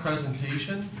that's our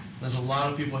presentation. There's a lot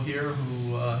of people here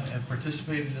who have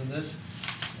participated in this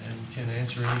and can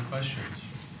answer any questions.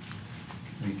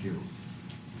 Thank you.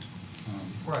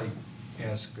 Before I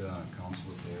ask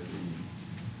Council if they have any,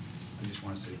 I just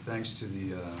want to say thanks to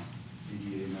the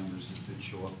EDA members that did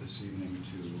show up this evening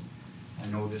I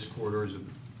know this corridor is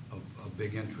of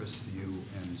big interest to you,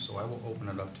 and so I will open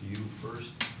it up to you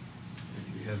first. If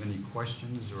you have any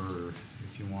questions or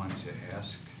if you want to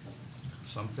ask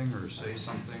something or say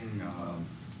something,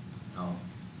 No,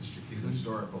 Mr. an Keelan?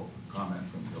 historical comment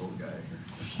from the old guy here.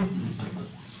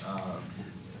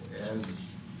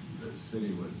 As the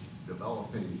city was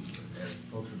developing, as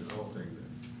folks were developing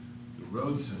the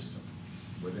road system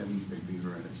within Big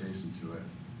Beaver and adjacent to it,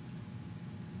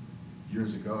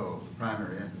 years ago, the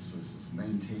primary emphasis was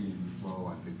maintaining the flow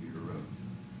on Big Beaver Road.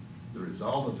 The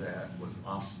result of that was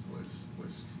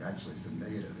actually some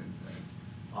negative impact,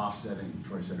 offsetting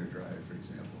Troy Center Drive, for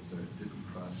example, so it didn't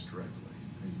cross directly,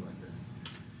 things like that.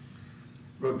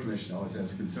 Road Commission always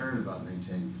has concern about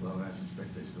maintaining flow, and I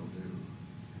suspect they still do.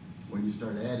 When you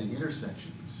start adding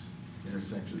intersections in the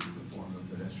form of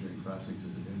pedestrian crossings,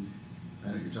 has there been, I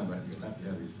know you're talking about you'll have to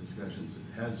have these discussions,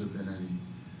 has there been any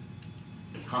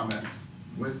comment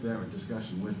with them or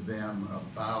discussion with them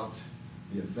about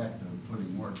the effect of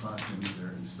putting more crossings there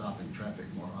and stopping traffic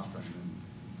more often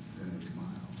than every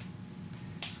mile?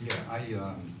 Yeah, I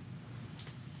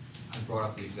brought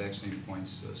up the exact same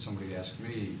points somebody asked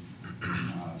me.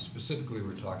 Specifically,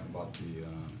 we're talking about the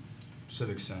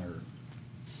Civic Center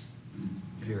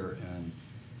here, and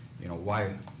you know,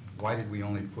 why did we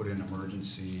only put an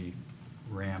emergency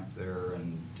ramp there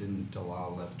and didn't allow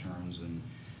left turns? And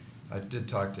I did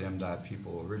talk to MDOT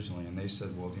people originally, and they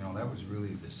said, well, you know, that was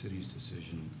really the city's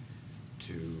decision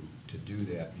to do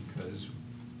that because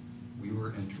we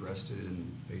were interested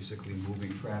in basically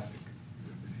moving traffic.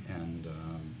 And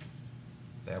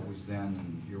that was then,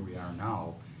 and here we are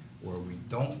now, where we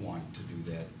don't want to do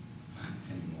that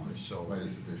anymore. So Quite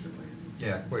as efficiently.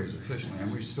 yeah, quite as efficiently,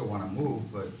 and we still want to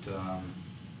move, but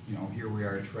you know, here we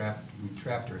are trapped. We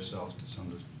trapped ourselves to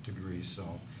some degree.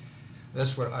 So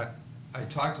that's what I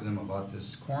talked to them about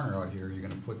this corner out here. You're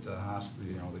gonna put the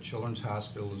hospital, you know, the Children's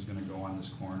Hospital is gonna go on this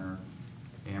corner,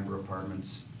 Amber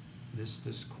Apartments.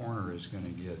 This corner is gonna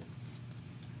get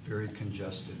very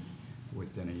congested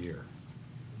within a year.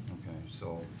 Okay,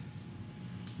 so,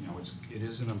 you know, it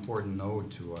is an important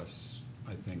node to us,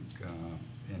 I think,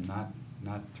 and not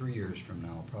 3 years from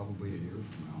now, probably a year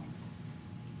from now.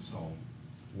 So,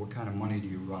 what kind of money do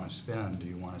you wanna spend? Do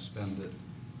you wanna spend it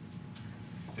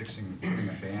putting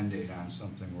a Band-Aid on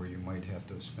something where you might have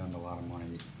to spend a lot of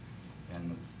money?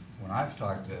 And when I've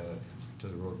talked to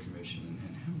the road commission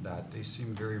and MDOT, they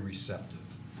seem very receptive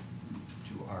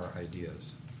to our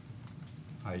ideas.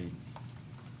 I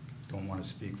don't want to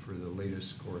speak for the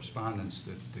latest correspondence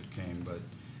that came, but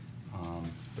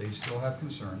they still have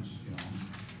concerns, you know,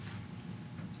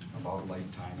 about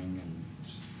light timing and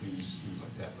things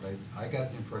like that. But I got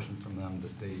the impression from them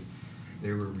that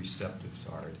they were receptive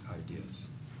to our ideas.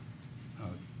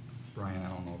 Brian, I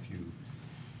don't know if you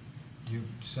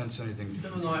sense anything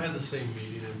different? No, I had the same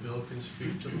meeting, and Bill can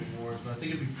speak to the warrants, but I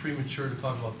think it'd be premature to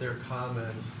talk about their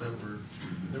comments that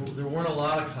there weren't a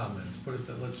lot of comments,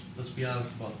 let's be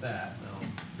honest about that.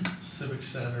 Now, Civic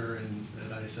Center and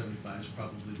at I-75 is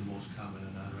probably the most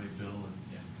commented on, right, Bill? And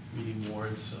meeting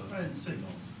warrants. Right,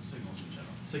 signals in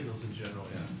general. Signals in general,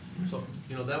 yeah. So,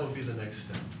 you know, that would be the next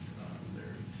step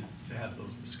there, to have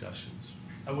those discussions.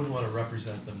 I wouldn't want to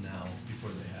represent them now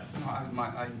before they happen.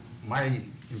 No, my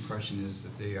impression is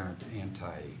that they aren't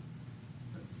anti-doing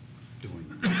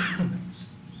things.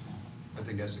 So I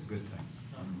think that's a good thing.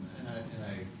 And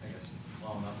I guess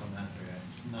following up on that,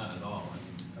 not at all. I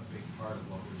mean, a big part of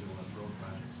what we're doing with road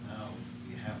projects now,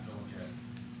 we have to look at,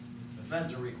 the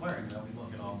feds are requiring that we look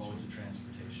at all modes of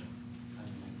transportation. I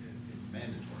mean, it's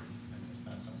mandatory. I mean, it's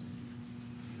not something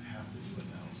you have to do it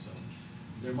now. So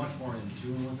they're much more in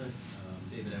tune with it.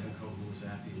 David Evanco, who was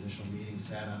at the initial meeting,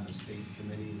 sat on the state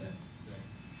committee that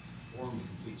formed the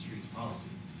Complete Streets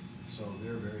policy. So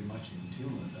they're very much in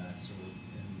tune with that. So,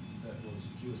 and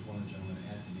he was one of the gentlemen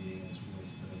at the meeting, as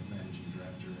was the managing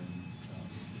director and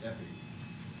the deputy.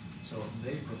 So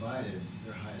they provided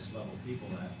their highest level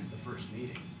people at the first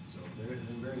meeting. So they're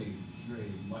very,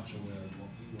 very much aware of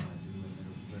what we want to do, and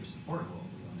they're very supportive of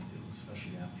what we want to do,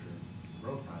 especially after the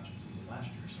road project we did last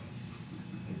year. So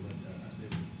they would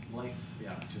like the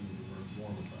opportunity to work more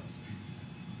with us.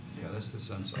 Yeah, that's the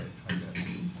sense I got.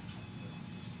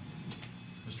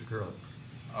 Mr. Curley.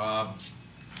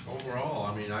 Overall,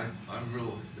 I mean, I'm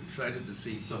real excited to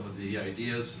see some of the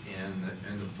ideas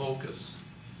and the focus,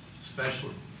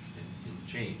 especially in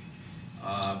change.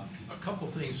 A couple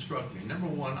things struck me. Number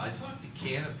one, I thought the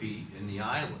canopy in the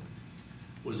island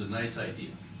was a nice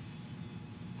idea.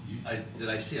 I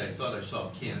thought I saw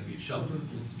a canopy shelter.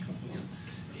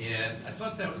 And I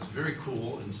thought that was very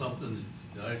cool and something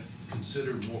that I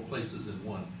considered more places than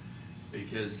one.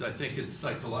 Because I think it's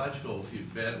psychological if you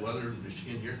have bad weather in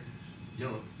Michigan here,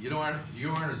 you aren't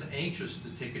as anxious to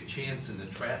take a chance in the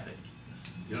traffic.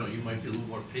 You know, you might be a little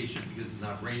more patient because it's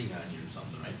not raining on you or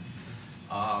something, right?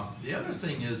 The other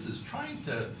thing is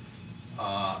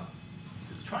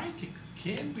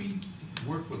can we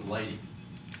work with lighting?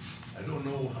 I don't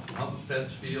know how the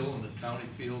feds feel and the county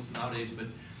feels nowadays, but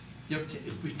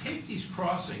if we take these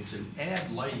crossings and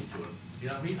add lighting to it, you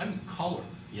know, I mean color,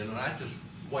 you know, not just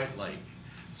white light,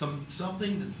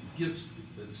 something that gives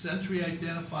it's sensory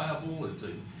identifiable.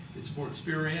 It's more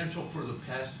experiential for the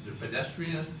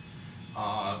pedestrian.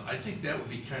 I think that would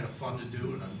be kind of fun to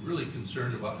do, and I'm really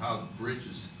concerned about how the bridge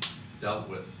is dealt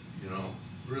with. You know,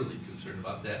 really concerned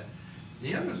about that.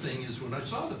 The other thing is when I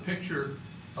saw the picture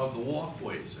of the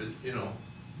walkways, you know,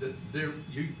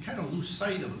 you kind of lose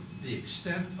sight of the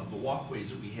extent of the walkways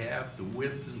that we have, the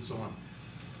width and so on.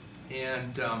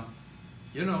 And,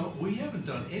 you know, we haven't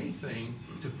done anything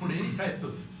to put any type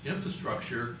of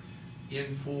infrastructure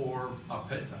in for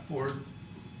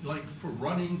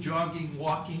running, jogging,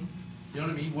 walking, you know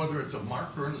what I mean? Whether it's a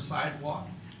marker on the sidewalk,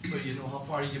 so you know how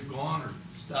far you've gone, or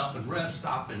stop and rest,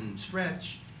 stop and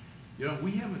stretch. You know,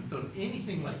 we haven't done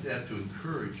anything like that to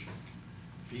encourage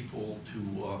people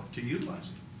to utilize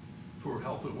it for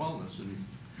health and wellness. And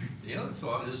the other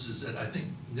thought is that I think,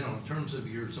 you know, in terms of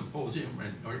your symposium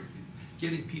or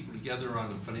getting people together on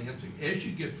the financing, as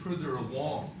you get further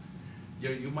along, you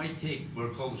know, you might take what are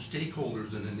called the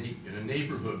stakeholders in a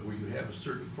neighborhood where you have a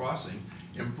certain crossing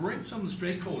and bring some of the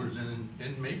stakeholders in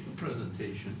and make the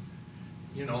presentation,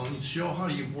 you know, and show how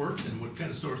you've worked and what kind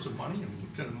of source of money and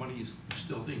what kind of money you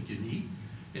still think you need,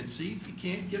 and see if you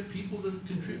can't get people to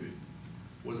contribute,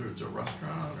 whether it's a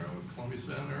restaurant or a Columbia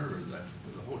Center or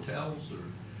the hotels, or,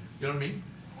 you know what I mean?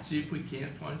 See if we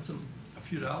can't find a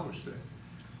few dollars there.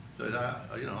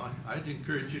 But, you know, I'd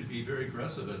encourage you to be very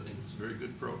aggressive. I think it's a very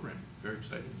good program, very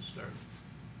exciting to start.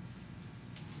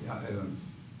 Yeah,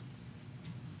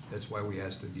 that's why we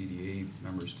asked the DDA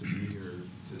members to be here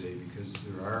today, because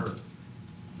there are,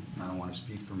 I don't want to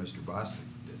speak for Mr. Bostic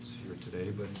that's here today,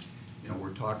 but, you know,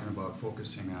 we're talking about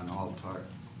focusing on all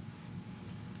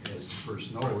as the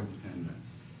first node, and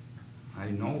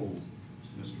I know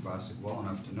Mr. Bostic well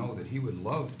enough to know that he would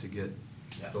love to get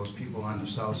those people on the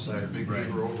south side of Big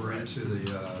Beaver over into the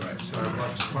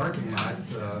Starbucks parking lot,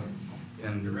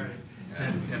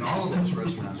 and all of those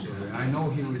restaurants. And I know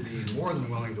he would be more than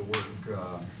willing to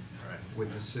work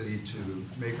with the city to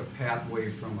make a pathway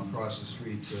from across the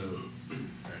street to,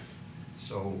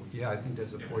 so, yeah, I think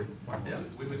that's a point. Yeah.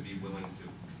 We would be willing to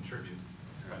contribute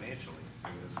financially. I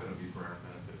mean, it's gonna be for our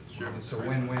benefit as well. It's a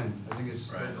win-win. I think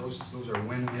it's, Right. those are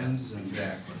win-wins, and,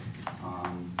 Exactly.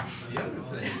 The other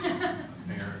thing,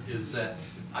 Mayor, is that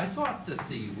I thought that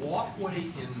the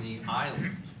walkway in the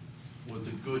island was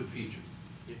a good feature.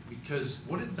 Because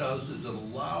what it does is it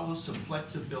allows some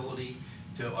flexibility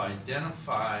to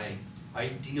identify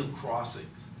ideal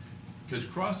crossings. Because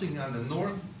crossing on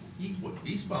the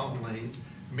eastbound lanes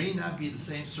may not be the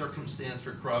same circumstance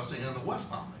for crossing on the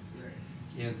westbound lanes.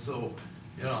 And so,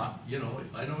 you know,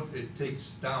 I know it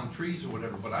takes down trees or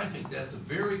whatever, but I think that's a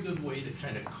very good way to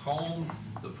kind of calm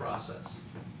the process.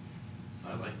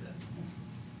 I like that.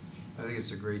 I think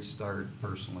it's a great start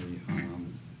personally,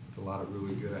 with a lot of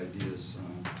really good ideas.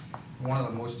 One of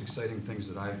the most exciting things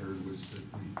that I heard was that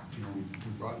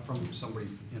we brought somebody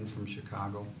in from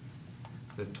Chicago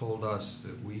that told us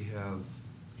that we have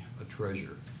a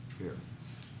treasure here,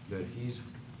 that he's,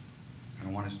 I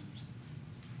don't want to,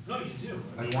 No, you do.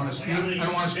 I wanna speak- I'm gonna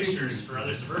I wanna use speak for pictures you. for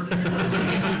other suburban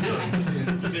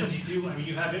areas. Because you do, I mean,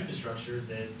 you have infrastructure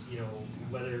that, you know,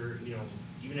 whether, you know,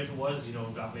 even if it was, you know,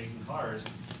 about making cars,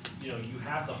 you know, you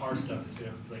have the hard stuff that's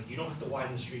gonna, like, you don't have to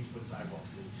widen the street to put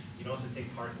sidewalks in. You don't have to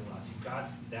take parking lots. You've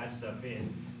got that stuff in,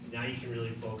 and now you can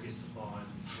really focus on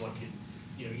what can,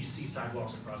 you know, you see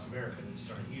sidewalks across America that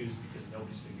just aren't used because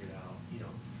nobody's figured out, you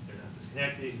know, they're not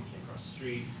disconnected, you can't cross the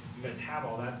street. You guys have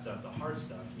all that stuff, the hard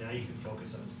stuff. Now you can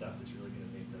focus on the stuff that's really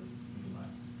gonna make them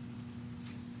utilized.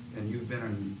 and you've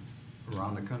been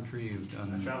around the country, you've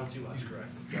done. I travel too much,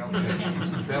 correct?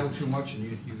 Travel too much, and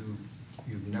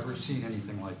you've never seen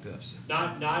anything like this.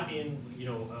 Not in, you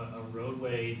know, a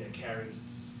roadway that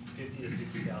carries 50 to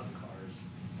 60,000 cars,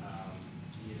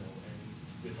 you know,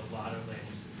 and with a lot of land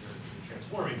uses that are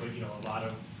transforming, but, you know, a lot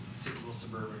of typical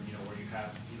suburban, you know, where you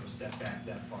have, you know, setback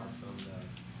that far from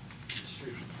the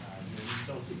street. You know, you just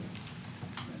don't see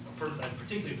that.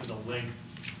 Particularly for the length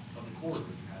of the corridor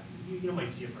you have. You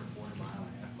might see it for a quarter mile,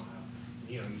 a half mile.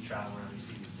 You know, you travel around, you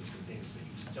see these sorts of things, but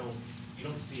you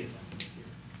don't see it that much here.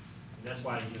 And that's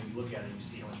why, you know, you look at it, you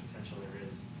see how much potential there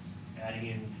is, adding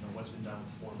in, you know, what's been done with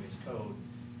the form-based code,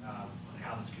 on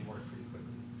how this can work pretty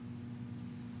quickly.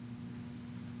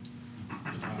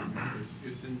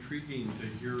 It's intriguing to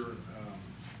hear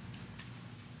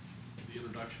the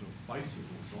introduction of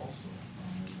bicycles also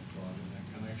in the project, and that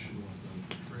connection with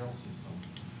the trail system.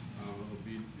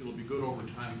 It'll be good over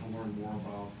time to learn more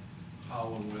about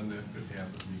how and when that could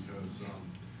happen, because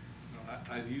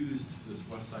I've used this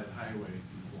West Side Highway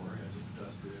before as a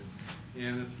pedestrian,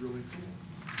 and it's really cool.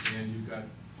 And you've got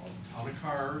a ton of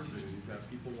cars, and you've got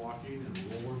people walking and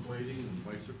rollerblading and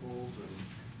bicycles, and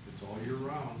it's all year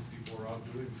round. People are out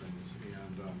doing things,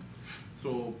 and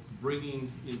so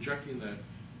injecting that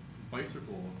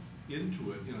bicycle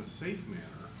into it in a safe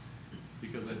manner,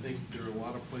 because I think there are a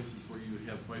lot of places where you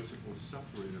have bicycles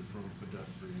separated from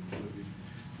pedestrians. So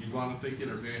you'd want to think in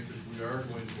advance, if we are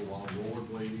going to allow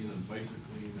rollerblading and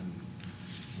bicycling and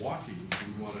walking,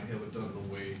 we want to have it done in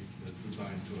a way that's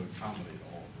designed to accommodate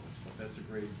all of those. But that's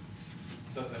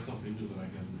that's something new that I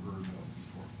hadn't heard of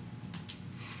before.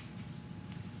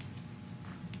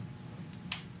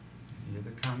 Any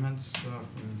other comments from?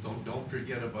 Don't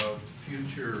forget about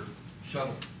future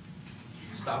shuttle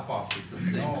stop-off at the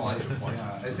same No, collection point.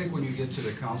 yeah, I think when you get to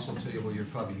the council table, you'll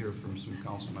probably hear from some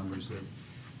council members that,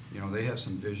 you know, they have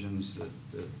some visions that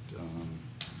you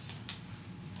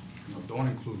know, don't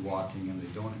include walking, and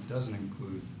it doesn't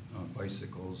include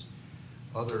bicycles,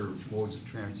 other modes of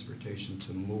transportation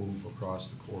to move across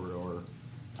the corridor,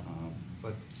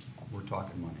 but we're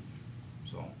talking money.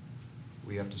 So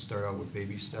we have to start out with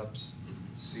baby steps,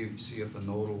 see if a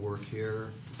node will work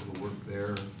here, if it'll work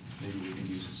there, maybe we can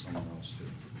use it somewhere else too.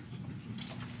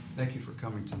 So, thank you for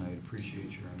coming tonight,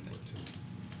 appreciate your input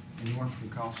too. Anyone from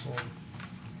council?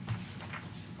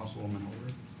 Councilwoman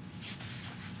Holder?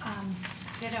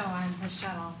 Ditto on the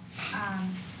shuttle.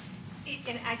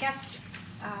 And I guess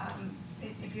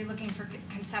if you're looking for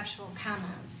conceptual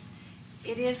comments,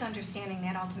 it is understanding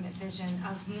that ultimate vision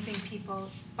of moving people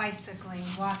bicycling,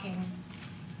 walking.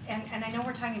 And I know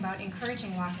we're talking about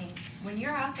encouraging walking. When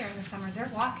you're out there in the summer,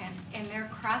 they're walking and they're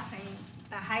crossing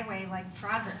the highway like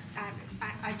Frogger.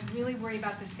 I really worry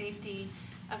about the safety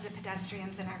of the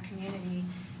pedestrians in our community.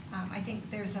 I think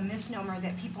there's a misnomer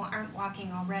that people aren't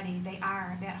walking already. They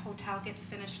are. That hotel gets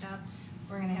finished up,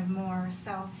 we're gonna have more.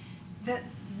 So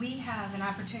we have an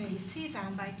opportunity to seize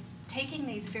on by taking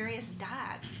these various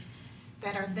dots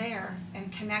that are there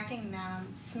and connecting them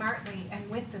smartly and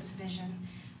with this vision.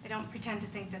 I don't pretend to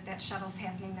think that that shuttle's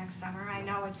happening next summer. I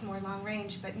know it's more long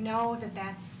range, but know that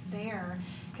that's there,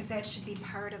 because that should be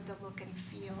part of the look and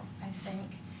feel, I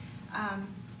think.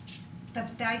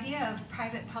 The idea of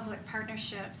private-public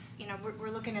partnerships, you know, we're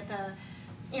looking at the,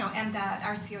 you know, MDOT,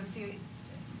 RCOC,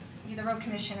 the road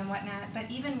commission and whatnot, but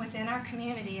even within our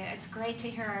community, it's great to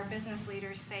hear our business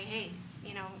leaders say, hey,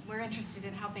 you know, we're interested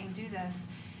in helping do this.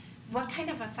 What kind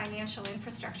of a financial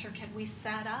infrastructure can we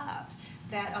set up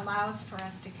that allows for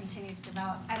us to continue to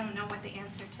develop? I don't know what the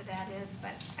answer to that is,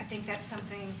 but I think that's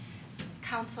something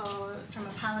council, from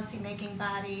a policy-making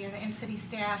body and city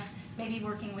staff, maybe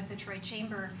working with the Troy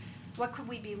Chamber, what could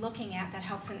we be looking at that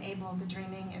helps enable the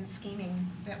dreaming and scheming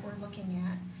that we're looking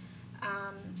at?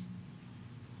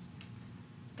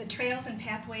 The trails and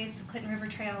pathways, the Clinton River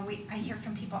Trail, I hear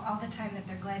from people all the time that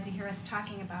they're glad to hear us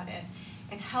talking about it.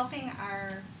 And helping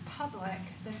our public,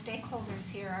 the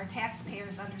stakeholders here, our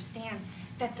taxpayers understand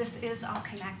that this is all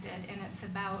connected and it's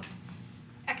about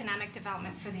economic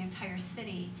development for the entire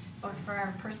city, both for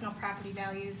our personal property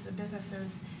values, the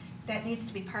businesses. That needs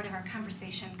to be part of our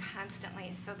conversation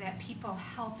constantly so that people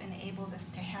help enable this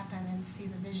to happen and see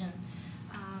the vision.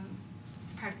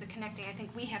 It's part of the connecting I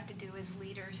think we have to do as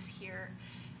leaders here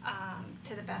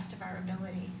to the best of our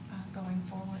ability going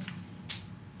forward.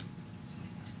 So,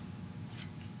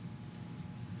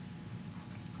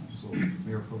 So,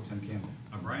 Mayor Pro Tem Campbell.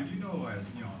 Brian, do you know,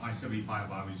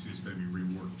 I-75 obviously is going to be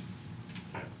reworked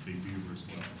at Big Beaver as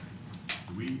well.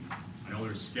 I know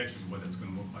there's sketches of what that's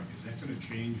going to look like. Is that going to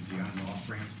change the on and off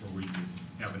ramps where we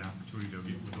have an opportunity to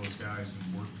get with those guys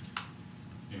and work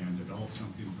and develop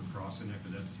something for crossing it?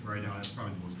 Because that's, right now, that's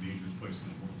probably the most dangerous place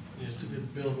in the world. Yeah, it's a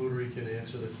good, Bill Hootery can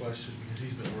answer the question because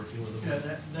he's been working with them.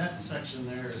 Yeah, that section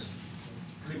there is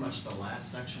pretty much the last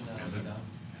section that will be done.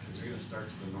 Because they're gonna start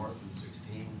to the north in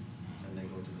 16, and they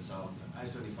go to the south. The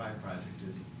I-75 project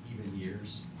is even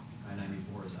years,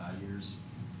 I-94 is odd years.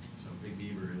 So Big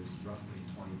Beaver is roughly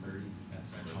 2030, that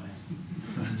section.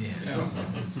 Yeah.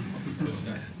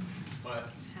 But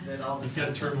that all You've got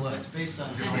a turn left. It's based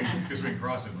on Because we can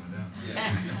cross it by then.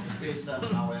 yeah, it's based on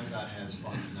how MDOT has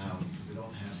funds now, because they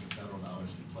don't have the federal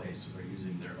dollars in place, so they're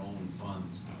using their own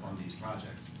funds to fund these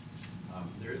projects.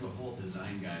 There is a whole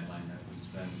design guideline that we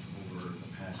spent over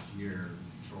the past year,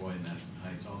 Troy, Madison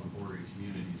Heights, all the bordering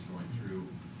communities going through.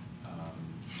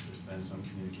 There's been some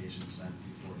communication sent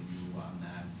before you on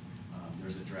that.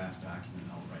 There's a draft document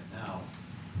out right now.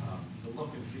 The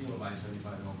look and feel of I-75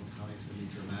 in Oakland County is going to be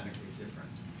dramatically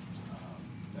different.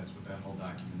 That's what that whole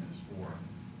document is for,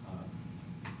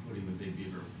 including the Big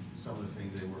Beaver. Some of the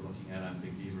things they were looking at on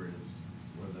Big Beaver is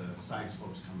where the side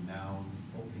slopes come down,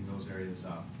 opening those areas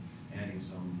up, adding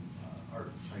some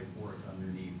art type work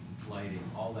underneath, lighting,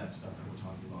 all that stuff that we're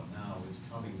talking about now is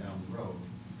coming down the road.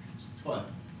 But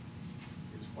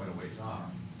it's quite a ways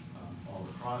off. All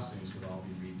the crossings would all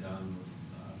be redone with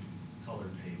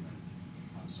colored pavement.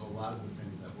 So a lot of the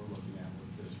things that we're looking at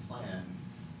with this plan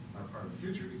are part of the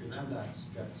future, because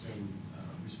MDOT's got the same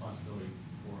responsibility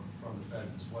from the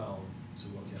feds as well to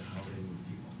look at how they move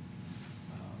people.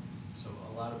 So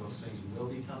a lot of those things will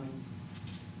be coming,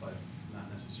 but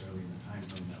not necessarily in the time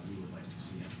frame that we would like to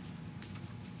see them.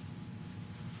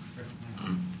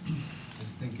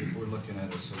 I think if we're looking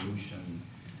at a solution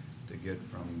to get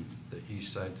from the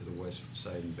east side to the west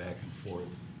side and back and forth,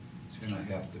 it's going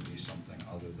to have to be something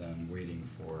other than waiting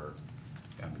for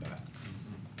MDOT.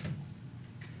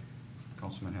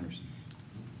 Councilman Henderson.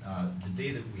 The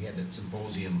day that we had that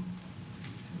symposium,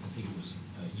 I think it was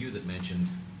you that mentioned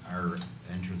our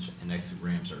entrance and exit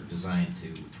ramps are designed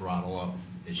to throttle up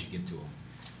as you get to them.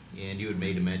 And you had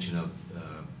made a mention of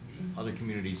other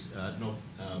communities,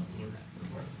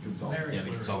 Consultant. Yeah,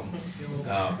 the consultant.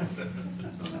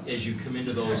 As you come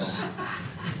into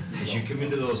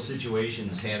those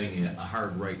situations, having a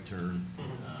hard right turn,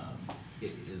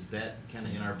 is that kind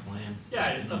of in our plan? Yeah,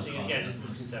 it's something, again,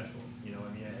 it's conceptual, you know, I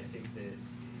mean, I think that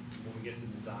when we get to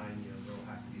design, you know, there'll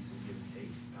have to be some give and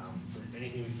take. But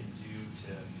anything we can do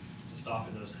to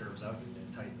soften those curves up and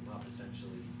tighten them up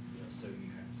essentially, you know, so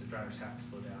drivers have to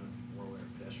slow down more aware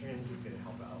of pedestrians is gonna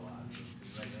help out a lot.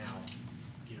 Because right now,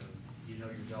 you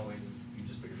know you're going, you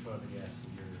just put your foot on the gas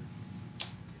and you're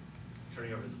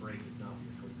turning over the brake is not what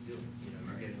your foot is doing. You know,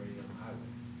 you're getting ready to go on the highway.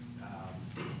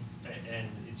 And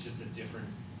it's just a different,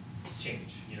 it's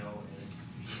change, you know, and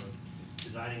it's,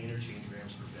 designing interchange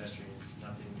ramps for pedestrians is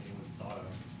nothing anyone thought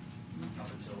of up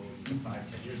until 5,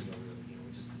 10 years ago, really.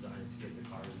 We just designed it to get the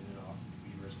cars in and off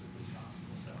Beaver as quickly as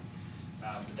possible. So,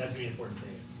 but that's gonna be an important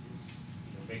thing is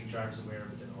making drivers aware,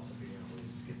 but then also figuring out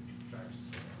ways to get drivers to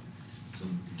slow down. So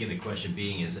again, the question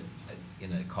being is,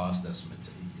 in a cost estimate,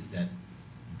 is that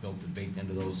built and baked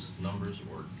into those numbers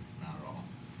or not at all?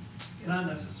 Not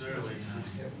necessarily.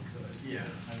 Yeah,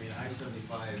 I mean,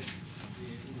 I-75,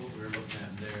 what we're looking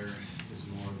at there is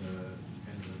more the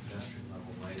kind of the pedestrian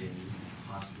level lighting,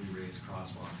 possibly raised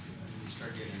crosswalks. And you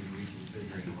start getting into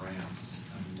reconfiguring ramps,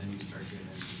 then you start getting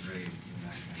into grades and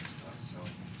that kind of stuff. So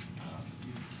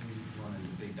you run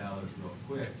into big dollars real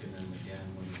quick, and then again,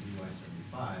 when you do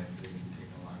I-75, they can take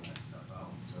a lot of that stuff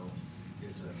out. So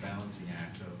it's a balancing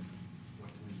act of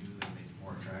what can we do that make it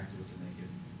more attractive to make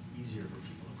it easier for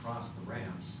people to cross the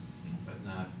ramps, but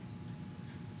not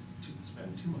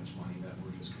spend too much money that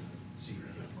we're just gonna see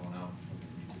get thrown out when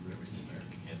we do everything there.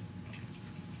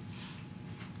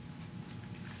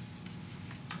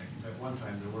 Because at one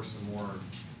time, there were some more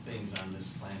things on this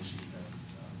plan sheet that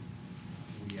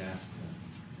we asked.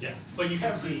 Yeah, but you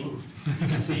can see,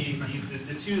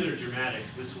 the two that are dramatic,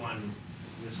 this one,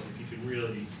 if you can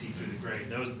really see through the gray,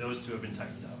 those two have been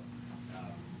tightened up.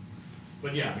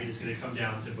 But yeah, I mean, it's gonna come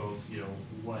down to both,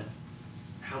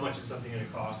 how much is something gonna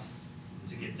cost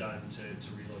to get done to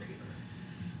relocate her?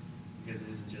 Because it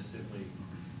isn't just simply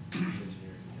engineering,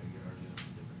 you're already on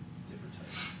a different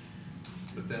type.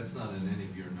 But that's not in any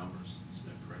of your numbers, is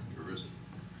that correct, or is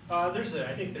it?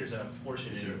 I think there's a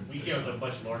portion in, we gave a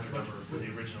much larger number for the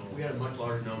original. We had a much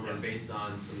larger number based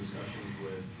on some discussions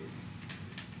with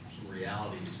some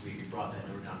realities. We brought that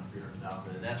number down to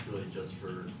 300,000, and that's really just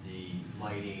for the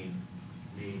lighting,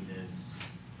 maintenance,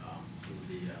 some of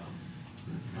the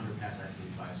underpass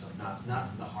I-75 stuff,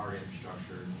 not the hard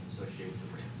infrastructure associated with the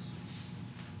ramps.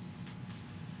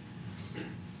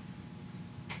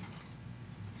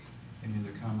 Any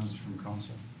other comments from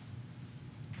council?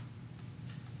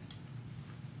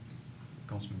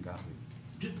 Councilman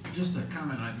Gottlieb. Just a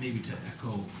comment, maybe to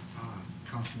echo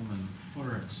Councilwoman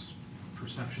Hoderick's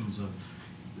perceptions of,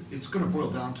 it's going to boil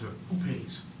down to who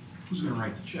pays, who's going to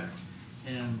write the check.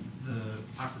 And the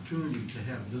opportunity to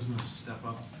have business step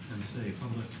up and say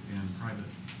public and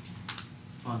private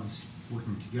funds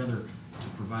working together to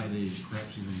provide a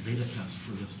perhaps even beta test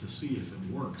for this to see if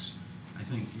it works. I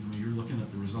think you're looking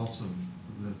at the results of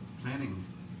the planning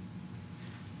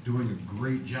doing a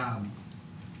great job,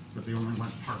 but they only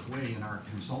went part way, and our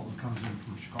consultant comes in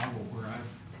from Chicago where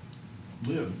I've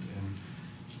lived, and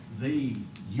they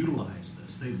utilize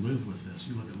this, they live with this.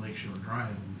 You look at Lakeshore Drive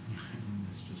and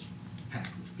it's just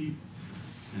packed with people,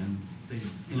 and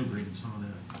they've integrated some of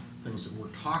the things that we're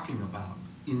talking about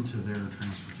into their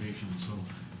transportation. So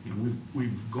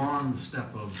we've gone the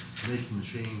step of making the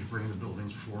change, bringing the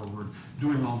buildings forward,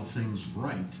 doing all the things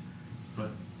right,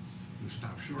 but we've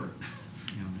stopped short.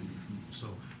 So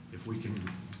if we can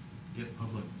get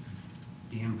public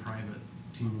and private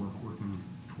teamwork working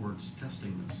towards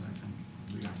testing this, I think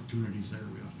the opportunities there,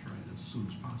 we ought to try it as soon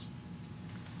as possible.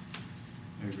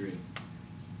 I agree.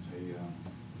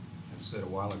 I said a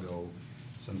while ago,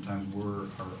 sometimes we're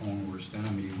our own worst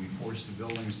enemy. We force the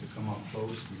buildings to come up close.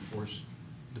 We force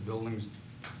the buildings,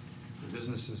 the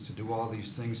businesses to do all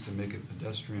these things to make it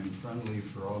pedestrian friendly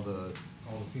for all the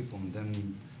people, and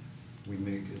then we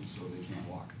make it so they can't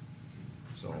walk.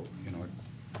 So, it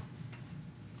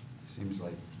seems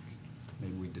like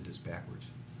maybe we did this backwards.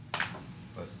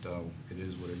 But it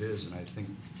is what it is, and I think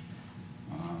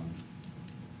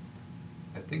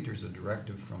there's a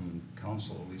directive from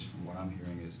council, at least from what I'm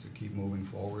hearing, is to keep moving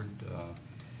forward,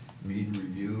 meet and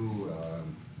review,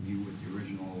 meet with the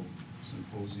original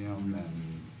symposium,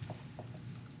 and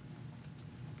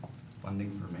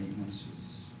funding for maintenance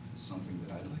is something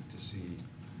that I'd like to see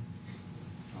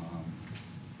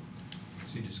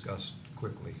discussed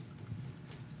quickly.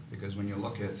 Because when you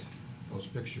look at those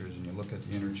pictures and you look at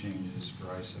the interchanges for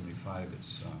I-75,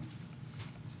 it's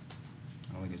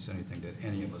I don't think it's anything that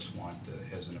any of us want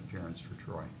as an appearance for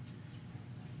Troy.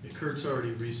 Yeah, Kurt's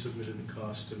already resubmitted the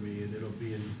cost to me, and it'll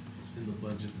be in the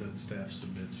budget that staff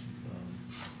submits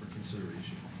for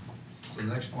consideration. So the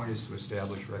next point is to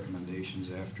establish recommendations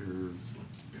after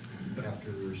some of the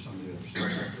other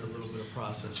stuff. A little bit of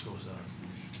process goes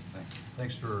on.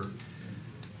 Thanks for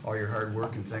all your hard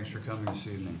work, and thanks for coming this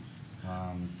evening.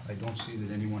 I don't see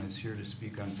that anyone is here to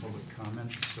speak on public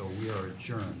comment, so we are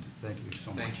adjourned. Thank you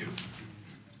so much. Thank you.